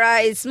have,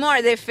 Hera, is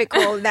more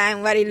difficult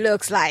than what it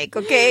looks like,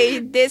 okay?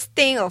 This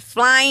thing of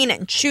flying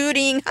and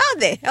shooting, how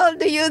the hell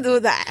do you do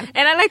that?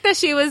 And I like that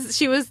she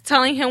was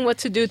telling him what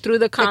to do through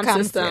the comm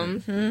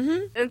system.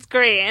 Mm-hmm. It's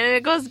great. And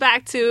it goes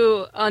back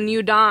to A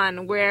New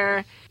Dawn,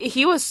 where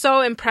he was so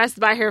impressed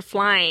by her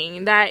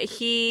flying that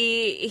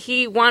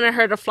he wanted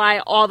her to fly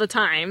all the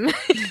time.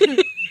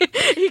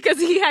 Because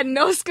he had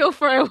no skill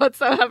for it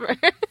whatsoever.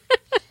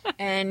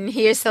 And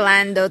here's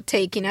Lando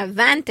taking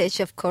advantage,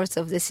 of course,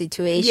 of the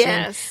situation.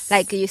 Yes.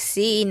 Like you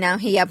see, now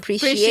he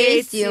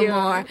appreciates you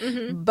more.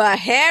 Mm-hmm. But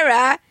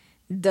Hera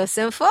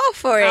doesn't fall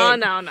for it. Oh,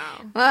 no.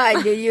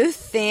 What, do you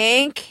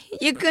think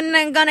you're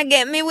gonna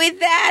get me with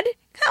that?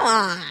 Come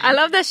on. I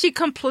love that she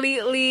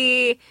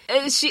completely,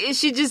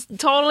 she just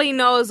totally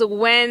knows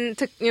when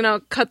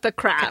to, cut the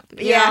crap.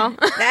 You know?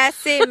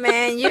 That's it,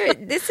 man.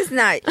 This is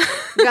not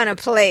gonna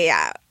play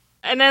out.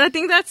 And then I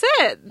think that's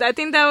it. I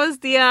think that was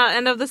the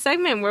end of the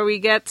segment where we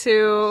get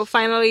through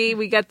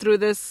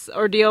this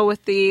ordeal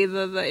with the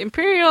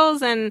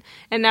Imperials, and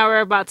now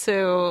we're about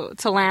to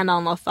land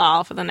on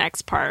Lothal for the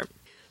next part.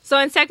 So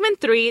in segment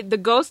 3, the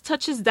Ghost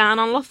touches down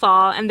on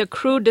Lothal and the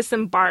crew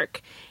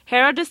disembark.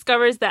 Hera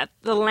discovers that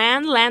the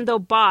land Lando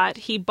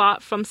he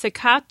bought from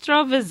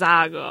Secatro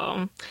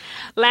Vizago.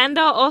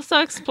 Lando also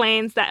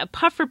explains that a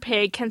puffer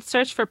pig can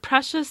search for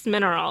precious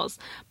minerals,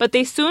 but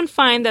they soon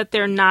find that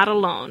they're not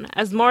alone,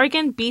 as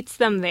Morgan beats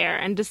them there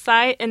and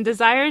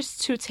desires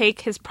to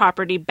take his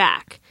property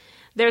back.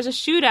 There's a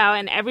shootout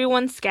and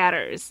everyone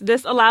scatters.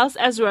 This allows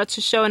Ezra to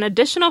show an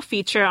additional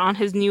feature on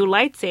his new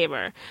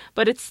lightsaber,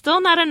 but it's still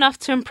not enough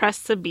to impress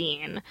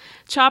Sabine.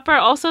 Chopper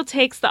also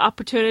takes the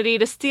opportunity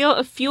to steal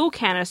a fuel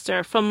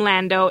canister from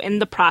Lando in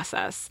the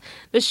process.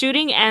 The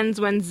shooting ends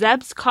when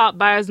Zeb's caught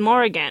by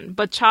Morgan,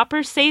 but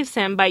Chopper saves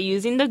him by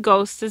using the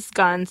Ghost's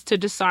guns to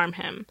disarm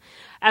him.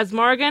 As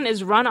Morgan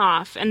is run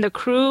off and the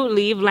crew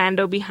leave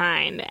Lando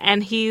behind,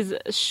 and he's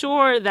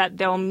sure that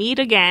they'll meet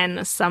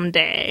again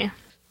someday.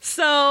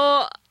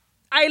 So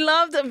I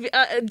loved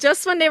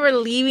just when they were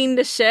leaving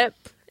the ship,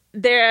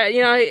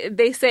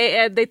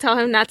 they tell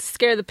him not to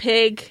scare the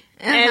pig,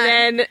 and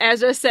then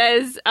Ezra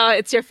says,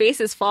 "It's your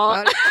face's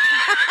fault."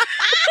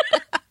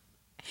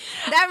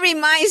 That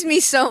reminds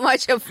me so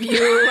much of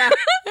you.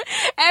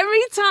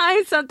 Every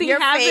time something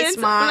happens, face,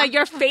 Ma. I'm like,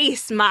 "Your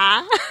face,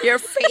 Ma." Your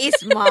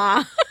face,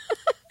 Ma.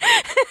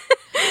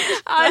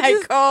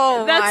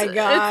 Oh my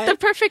God. It's the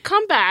perfect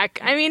comeback.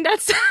 I mean,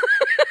 that's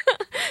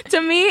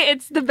to me,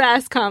 it's the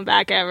best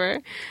comeback ever.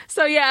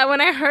 So yeah,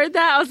 when I heard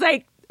that, I was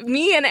like,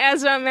 me and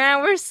Ezra,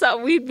 man,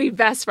 we'd be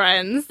best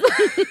friends.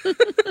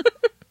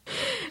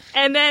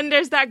 And then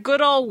there's that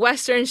good old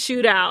Western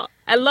shootout.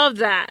 I love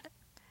that.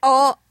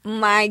 Oh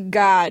my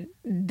God,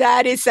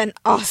 that is an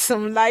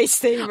awesome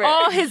lightsaber.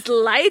 Oh, his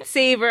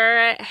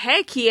lightsaber.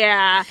 Heck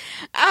yeah.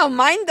 Oh,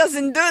 mine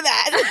doesn't do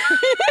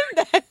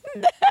that.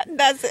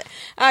 That's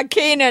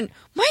Kanan.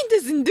 Mine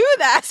doesn't do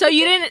that. So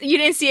you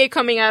didn't see it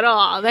coming at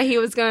all, that he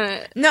was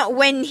gonna... No,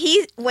 when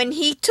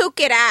he took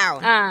it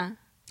out,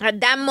 at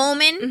that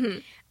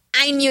moment,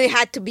 I knew it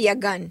had to be a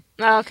gun.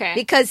 Oh, okay.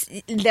 Because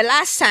the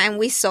last time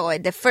we saw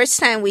it, the first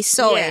time we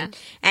saw it,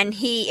 and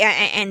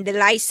and the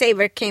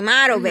lightsaber came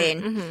out of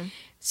it,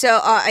 so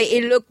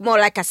it looked more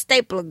like a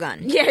staple gun.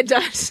 Yeah, it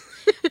does.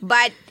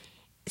 But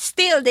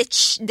still,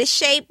 the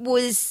shape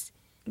was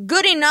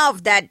good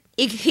enough that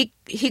he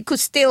could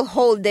still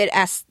hold it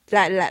as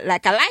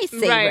like a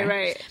lightsaber.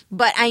 Right.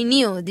 But I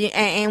knew,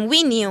 and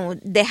we knew,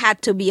 there had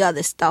to be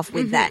other stuff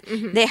with that.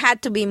 There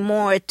had to be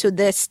more to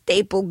the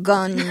staple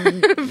gun,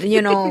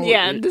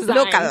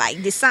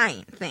 look-alike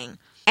design thing.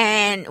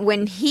 And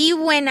when he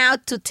went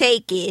out to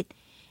take it,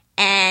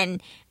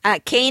 and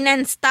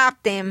Kanan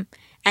stopped him,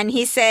 and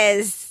he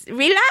says,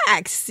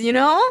 "Relax, you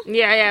know."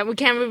 Yeah, we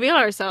can't reveal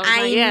ourselves.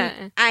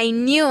 I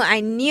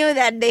knew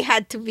that they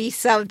had to be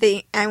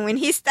something, and when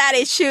he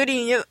started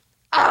shooting you,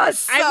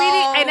 awesome.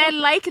 I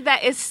like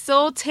that it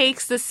still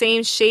takes the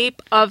same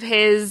shape of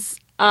his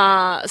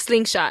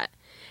slingshot.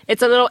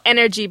 It's a little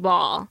energy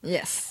ball.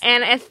 Yes.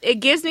 And it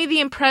gives me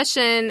the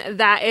impression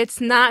that it's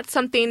not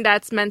something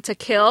that's meant to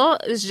kill.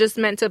 It's just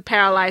meant to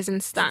paralyze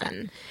and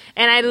stun.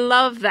 And I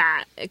love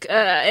that.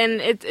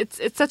 And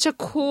it's such a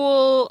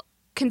cool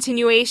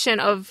continuation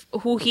of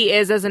who he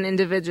is as an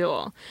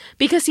individual.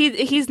 Because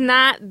he's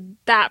not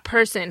that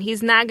person.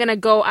 He's not going to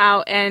go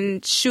out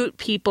and shoot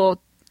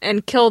people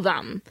and kill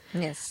them.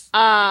 Yes.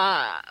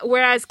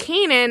 Whereas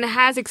Kanan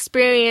has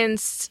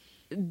experienced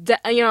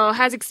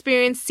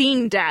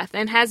seeing death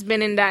and has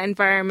been in that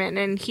environment,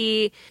 and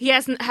he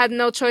hasn't had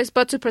no choice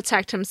but to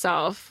protect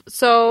himself.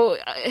 So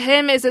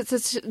him is a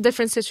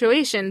different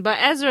situation. But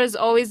Ezra has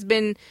always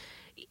been,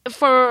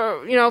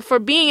 for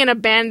being an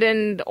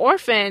abandoned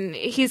orphan,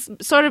 he's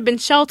sort of been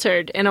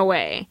sheltered in a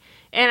way.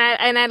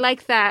 And I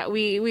like that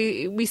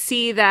we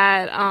see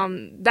that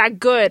that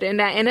good and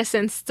that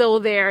innocence still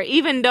there,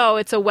 even though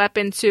it's a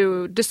weapon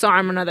to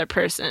disarm another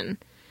person.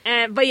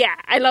 But yeah,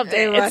 I loved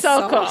it. It's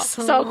so cool.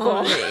 So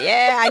cool.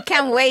 Yeah, I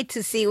can't wait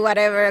to see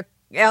whatever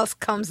else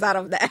comes out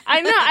of that.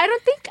 I know. I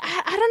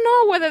don't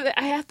know whether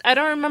I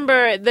don't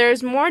remember.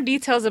 There's more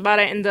details about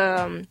it in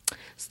the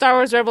Star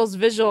Wars Rebels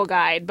visual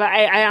guide, but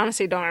I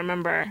honestly don't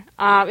remember.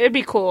 It'd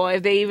be cool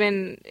if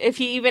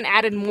he even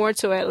added more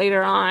to it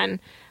later on.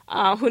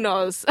 Who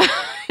knows?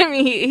 I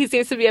mean, he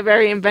seems to be a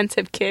very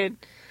inventive kid.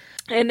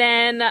 And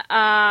then,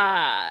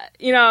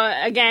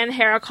 again,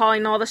 Hera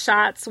calling all the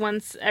shots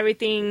once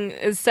everything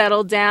is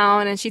settled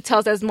down, and she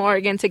tells us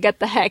Morgan to get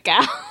the heck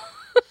out.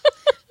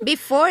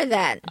 Before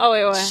that,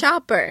 what?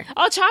 Chopper.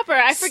 Oh, Chopper!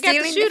 I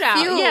forget the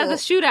shootout. Yeah, the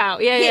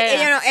shootout.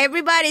 Yeah.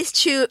 Everybody's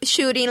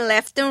shooting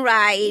left and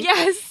right.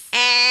 Yes.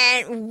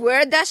 And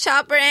where the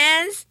Chopper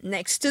ends?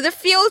 Next to the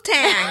fuel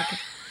tank.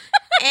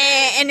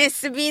 and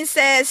Sabine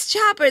says,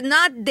 "Chopper,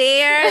 not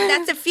there.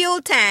 That's a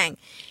fuel tank."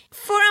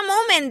 For a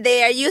moment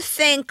there, you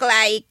think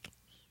like,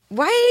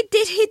 why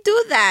did he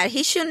do that?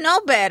 He should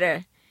know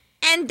better.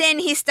 And then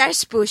he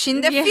starts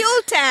pushing the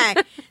fuel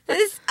tank.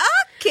 It's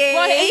okay.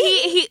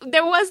 Well,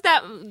 there was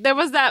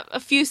that a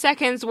few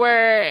seconds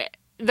where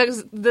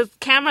the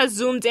camera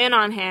zoomed in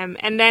on him,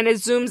 and then it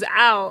zooms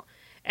out.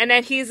 And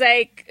then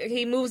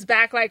he moves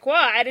back like, whoa,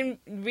 I didn't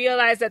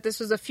realize that this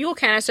was a fuel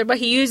canister, but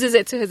he uses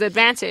it to his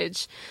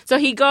advantage. So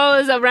he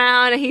goes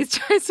around and he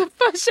tries to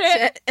push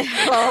it.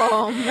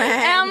 Oh, man.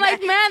 And I'm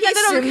like, man,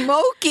 he's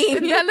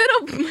smoking.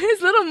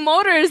 His little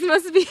motors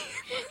must be...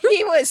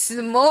 He was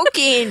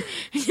smoking,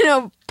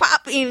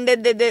 popping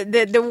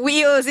the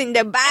wheels in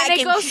the back. And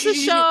it goes to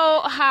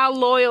show how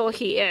loyal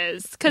he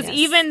is. Because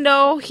even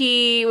though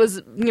he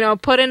was,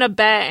 put in a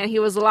bet and he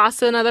was lost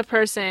to another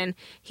person,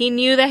 he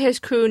knew that his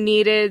crew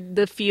needed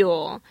the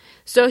fuel.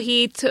 So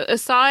he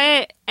saw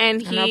it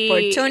and an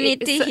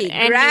opportunity, he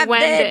grabbed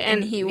it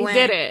and he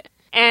did it.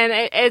 And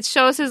it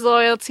shows his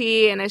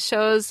loyalty, and it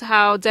shows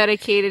how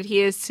dedicated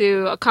he is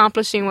to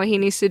accomplishing what he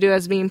needs to do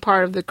as being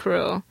part of the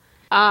crew.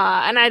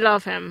 And I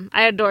love him.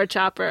 I adore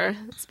Chopper.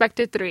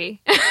 Spectre 3.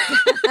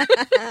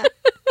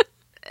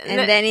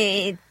 And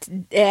then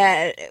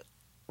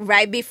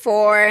right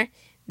before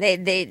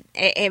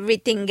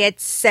everything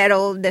gets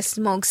settled, the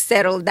smoke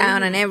settled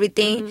down and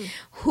everything. Mm-hmm.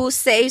 Who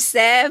saves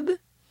Zeb?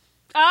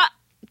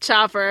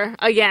 Chopper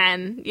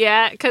again.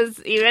 Yeah, because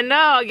even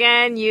though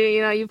again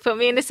you put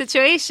me in a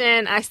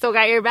situation, I still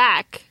got your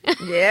back.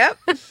 Yep.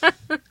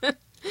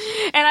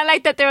 And I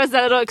like that there was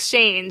that little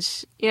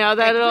exchange, that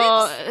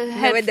little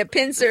head with the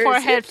pincers,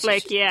 forehead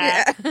flick.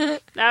 Yeah.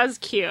 That was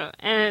cute,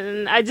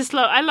 and I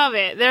love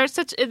it.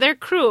 They're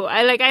crew.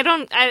 I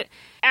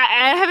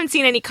haven't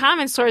seen any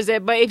comments towards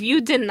it, but if you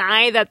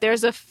deny that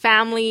there's a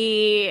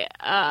family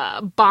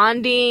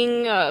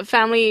bonding,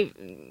 family,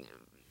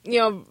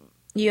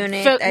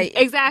 unit.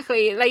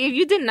 Exactly. Like, if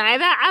you deny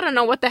that, I don't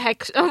know what the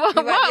heck,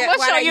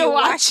 what show you're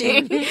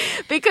watching.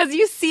 Because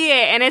you see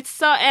it, and it's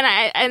so,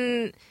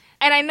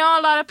 and I know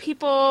a lot of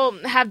people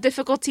have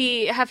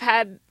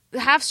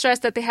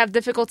stressed that they have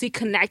difficulty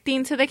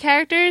connecting to the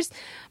characters,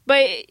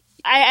 but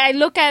I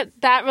look at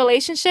that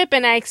relationship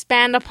and I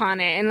expand upon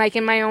it, and like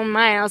in my own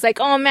mind, I was like,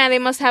 oh man, they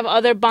must have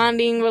other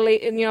bonding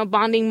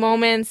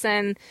moments,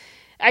 and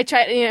I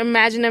try to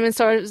imagine them in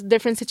sort of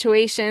different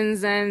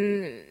situations,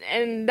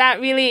 and that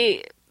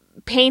really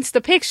paints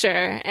the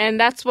picture, and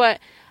that's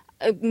what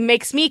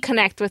makes me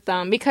connect with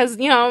them, because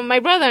my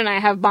brother and I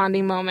have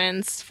bonding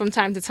moments from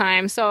time to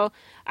time, so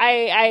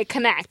I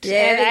connect.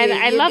 And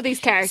I love these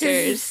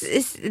characters.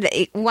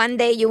 One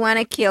day you want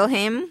to kill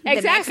him.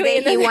 Exactly. The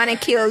next day he want to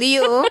kill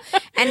you.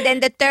 And then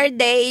the third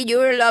day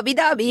you're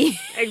lovey-dovey.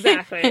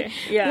 Exactly.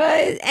 Yeah.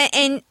 Well,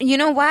 and you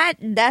know what?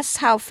 That's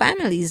how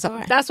families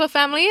are. That's what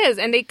family is.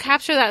 And they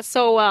capture that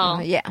so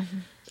well. Yeah.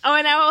 Oh,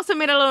 and I also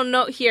made a little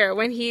note here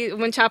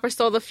when Chopper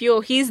stole the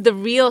fuel. He's the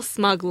real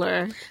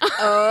smuggler.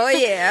 Oh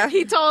yeah.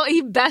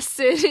 he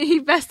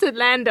bested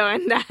Lando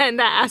in that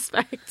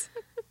aspect.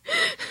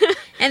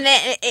 And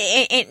then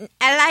and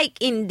I like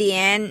in the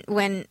end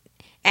when.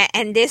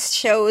 And this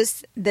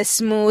shows the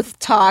smooth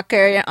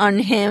talker on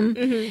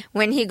him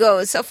when he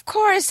goes, of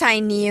course I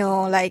knew.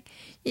 Like,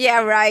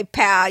 yeah, right,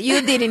 pal.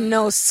 You didn't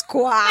know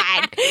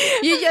squat.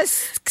 You're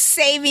just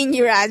saving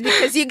your ass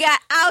because you got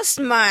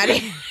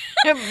outsmarted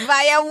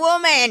by a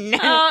woman.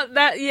 Oh,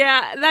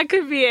 that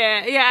could be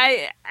it.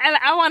 Yeah,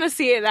 I want to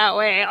see it that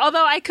way.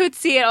 Although I could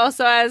see it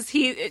also as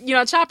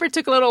Chopper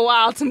took a little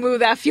while to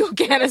move that fuel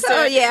canister.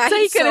 Oh, yeah. So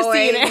he could have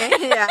seen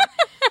it. Yeah.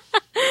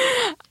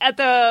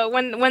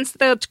 Once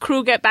the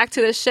crew get back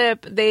to the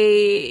ship,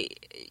 they,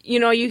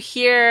 you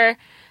hear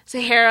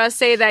Sahara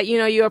say that,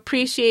 you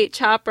appreciate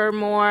Chopper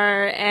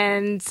more,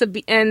 and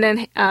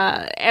then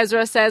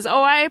Ezra says,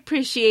 oh, I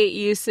appreciate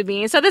you,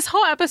 Sabine. So this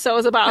whole episode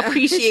is about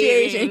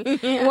appreciating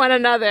one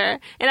another.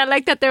 And I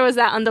like that there was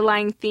that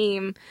underlying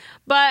theme.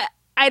 But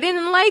I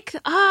didn't like,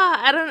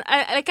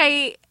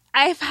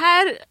 I've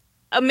had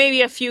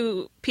maybe a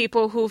few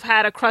people who've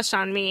had a crush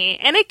on me.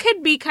 And it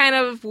could be kind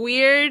of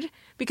weird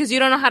because you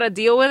don't know how to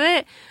deal with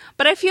it.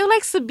 But I feel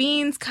like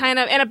Sabine's kind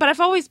of, but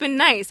I've always been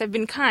nice. I've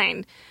been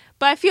kind.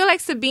 But I feel like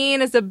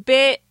Sabine is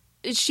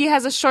she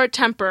has a short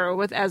temper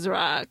with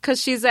Ezra.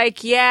 Because she's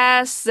like,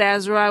 yes,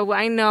 Ezra,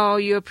 I know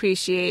you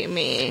appreciate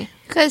me.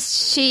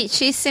 Because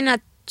she's in a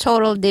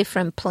total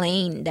different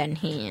plane than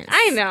he is.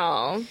 I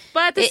know.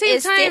 But at the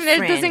same time,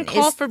 it doesn't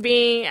call for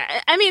being,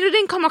 I mean, it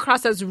didn't come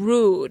across as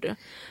rude.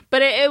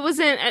 But it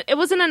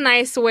wasn't a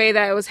nice way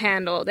that it was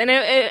handled. And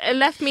it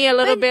left me a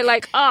little bit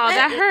like, oh,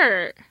 that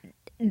hurt.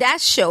 That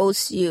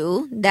shows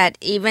you that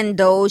even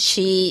though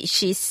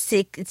she's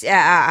sick,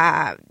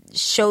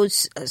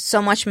 shows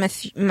so much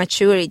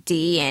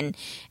maturity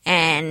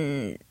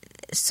and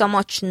so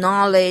much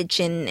knowledge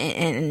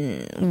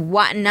and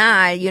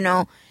whatnot,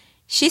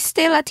 she's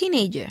still a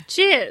teenager.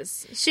 She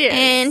is.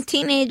 And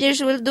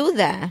teenagers will do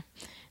that.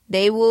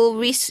 They will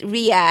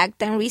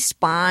react and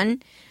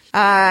respond in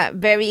a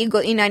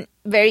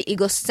very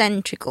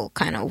egocentrical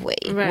kind of way,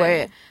 right.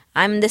 Where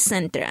I'm the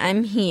center,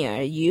 I'm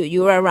here,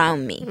 you're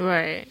around me.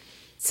 Right.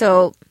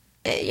 So,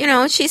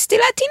 she's still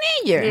a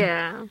teenager.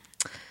 Yeah.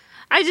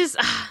 I just,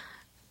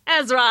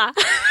 Ezra.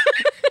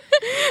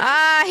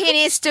 He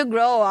needs to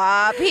grow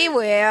up. He will.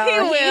 He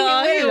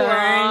will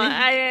learn.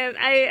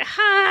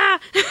 I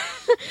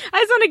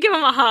just want to give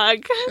him a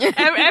hug.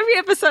 Every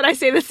episode I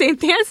say the same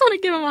thing. I just want to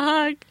give him a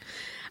hug.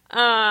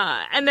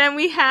 And then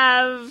we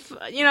have,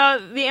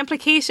 the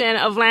implication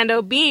of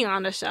Lando being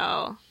on the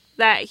show.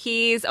 That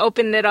he's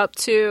opened it up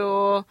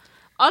to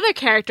other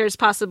characters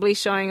possibly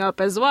showing up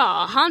as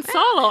well. Han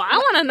Solo. I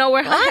want to know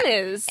where Han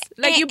is.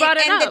 Like, you brought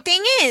it up. And the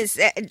thing is,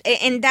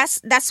 and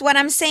that's what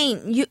I'm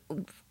saying.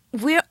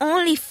 We're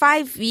only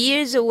 5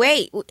 years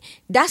away.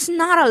 That's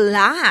not a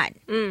lot.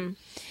 Mm.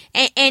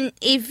 And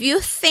if you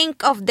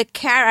think of the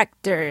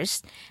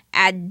characters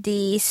at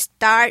the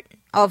start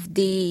of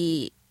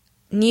the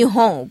New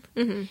Hope,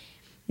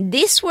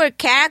 these were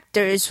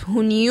characters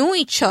who knew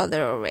each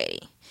other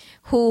already.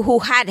 Who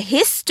had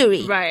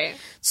history. Right.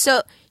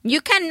 So you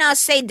cannot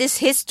say this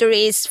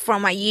history is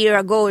from a year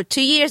ago or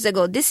 2 years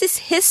ago. This is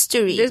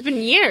history. There's been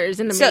years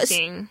in the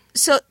making.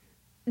 So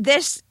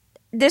there's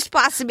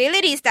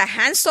possibilities that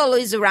Han Solo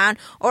is around,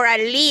 or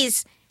at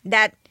least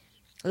that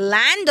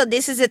Lando,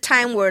 this is a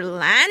time where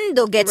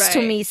Lando gets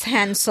to meet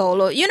Han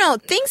Solo.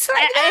 Things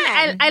like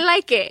that. I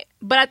like it.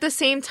 But at the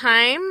same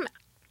time,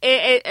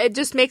 it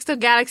just makes the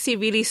galaxy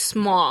really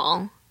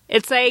small.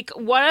 It's like,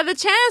 what are the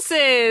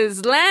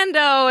chances?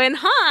 Lando and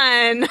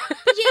Han.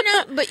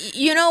 But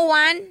you know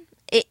what?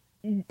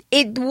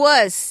 It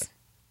was.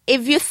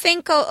 If you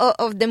think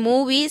of the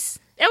movies,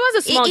 it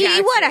was a small galaxy.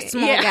 It was a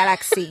small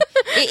galaxy.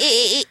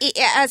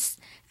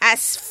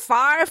 As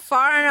far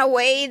and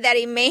away that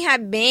it may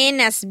have been,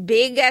 as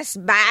big, as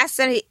vast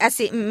as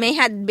it may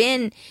have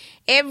been,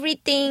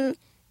 everything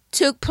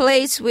took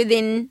place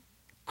within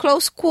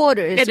close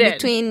quarters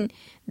between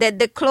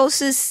the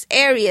closest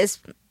areas.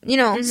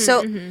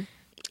 So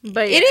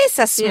But it is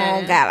a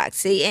small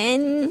galaxy,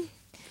 and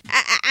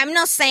I'm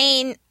not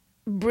saying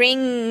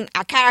bring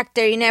a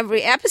character in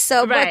every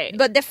episode, right.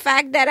 but the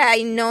fact that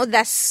I know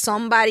that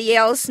somebody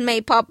else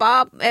may pop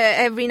up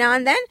every now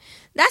and then,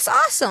 that's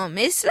awesome.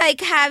 It's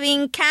like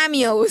having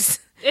cameos.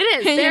 It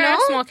is. There are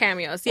small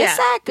cameos. Yeah.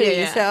 Exactly.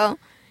 Yeah. So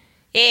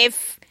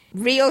if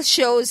real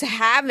shows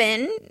have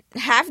them,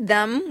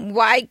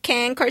 why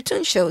can't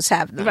cartoon shows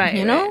have them? Right.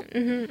 Right.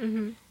 Mm-hmm,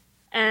 mm-hmm.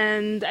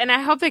 And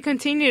I hope they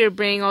continue to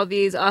bring all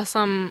these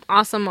awesome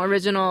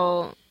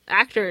original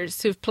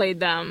actors who've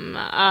played them.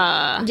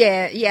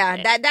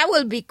 That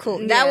will be cool.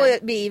 Yeah. That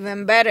would be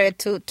even better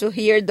to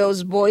hear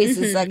those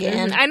voices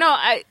again. Mm-hmm. I know.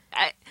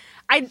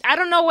 I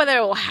don't know whether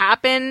it will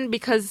happen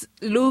because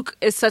Luke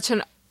is such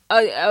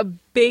a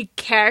big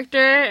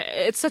character.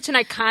 It's such an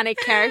iconic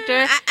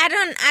character.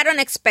 I don't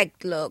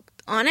expect Luke.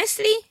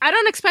 Honestly, I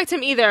don't expect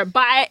him either.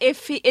 But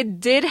if it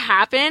did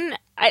happen,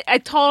 I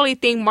totally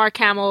think Mark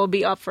Hamill will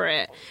be up for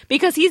it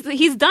because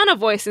he's done a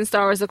voice in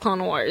Star Wars: The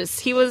Clone Wars.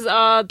 He was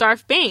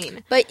Darth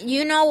Bane. But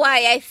you know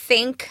why I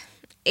think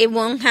it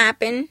won't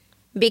happen?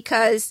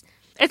 Because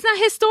it's not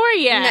his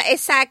story yet. No,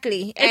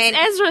 exactly. It's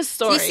Ezra's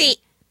story. You see,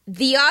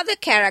 the other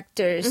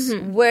characters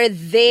were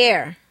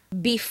there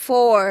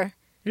before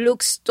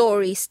Luke's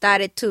story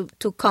started to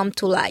come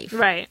to life.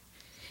 Right.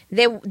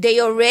 They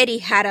already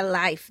had a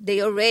life.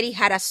 They already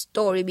had a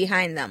story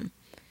behind them.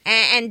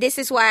 And this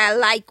is why I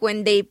like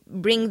when they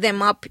bring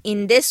them up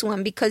in this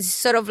one, because it's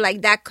sort of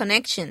like that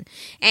connection.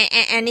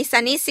 And it's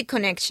an easy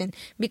connection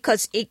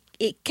because it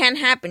can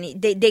happen.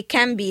 They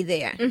can be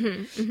there.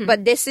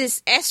 But this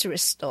is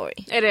Ezra's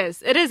story. It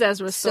is. It is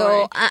Ezra's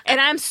story.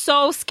 And I'm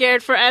so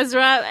scared for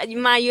Ezra.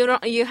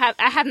 I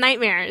have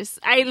nightmares.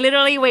 I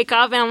literally wake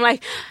up and I'm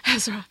like,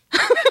 Ezra.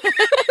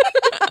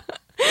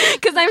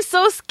 Because I'm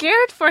so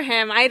scared for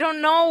him. I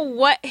don't know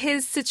what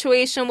his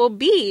situation will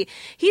be.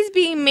 He's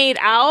being made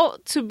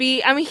out to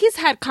be... I mean, he's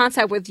had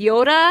contact with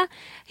Yoda.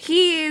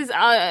 He's,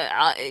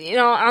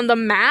 on the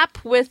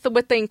map with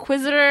the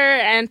Inquisitor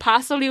and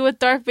possibly with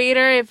Darth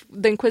Vader if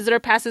the Inquisitor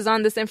passes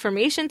on this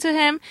information to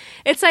him.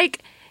 It's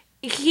like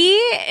he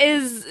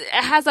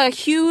has a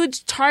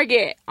huge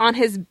target on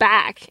his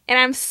back. And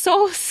I'm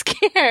so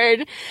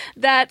scared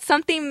that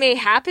something may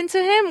happen to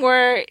him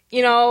where,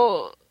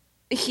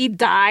 he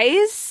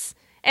dies.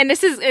 And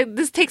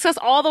this takes us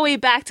all the way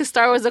back to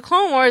Star Wars: The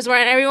Clone Wars, where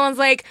everyone's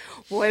like,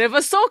 what if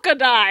Ahsoka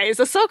dies?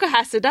 Ahsoka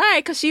has to die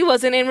because she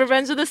wasn't in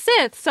Revenge of the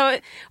Sith. So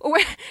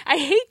I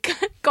hate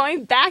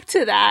going back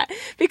to that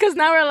because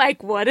now we're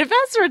like, what if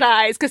Ezra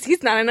dies? Because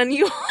he's not in A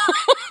New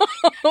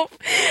Hope.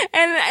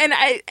 And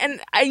I,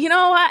 you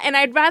know what? And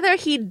I'd rather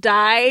he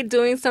die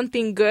doing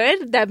something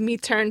good than me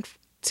turn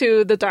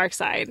to the dark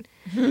side.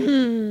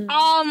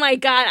 Oh my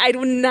God, I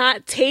would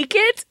not take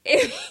it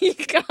if he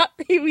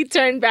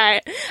turned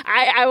bad.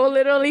 I will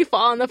literally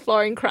fall on the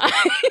floor and cry.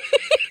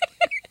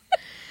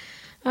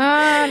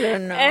 I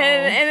don't know.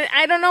 And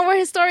I don't know where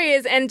his story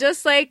is. And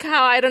just like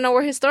how I don't know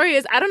where his story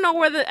is, I don't know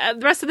where the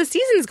rest of the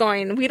season's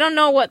going. We don't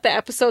know what the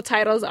episode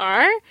titles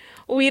are.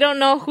 We don't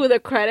know who the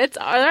credits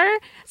are.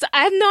 So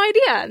I have no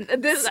idea.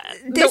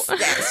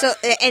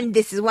 And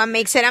this is what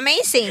makes it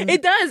amazing.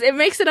 It does. It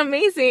makes it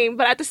amazing.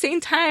 But at the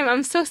same time,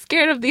 I'm so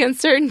scared of the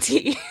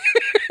uncertainty.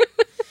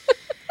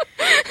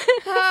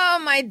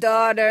 Oh, my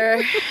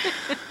daughter.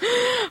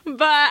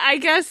 But I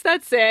guess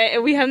that's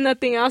it. We have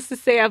nothing else to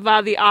say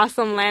about the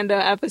awesome Lando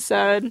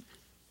episode.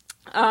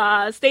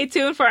 Stay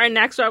tuned for our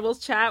next Rebels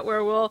chat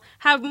where we'll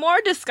have more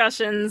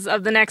discussions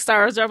of the next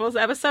Star Wars Rebels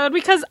episode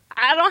because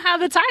I don't have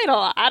the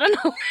title. I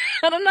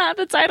don't know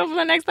the title for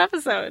the next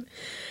episode.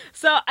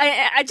 So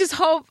I just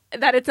hope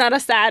that it's not a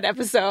sad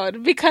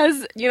episode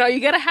because, you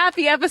get a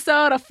happy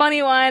episode, a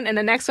funny one, and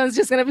the next one's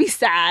just going to be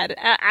sad.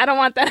 I don't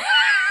want that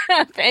to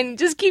happen.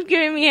 Just keep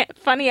giving me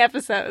funny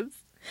episodes.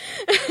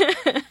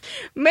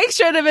 Make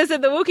sure to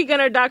visit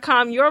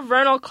thewookiegunner.com, your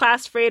Vernal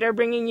class freighter,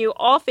 bringing you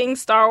all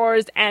things Star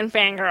Wars and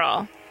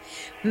fangirl.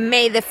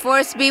 May the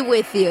Force be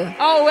with you.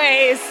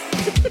 Always.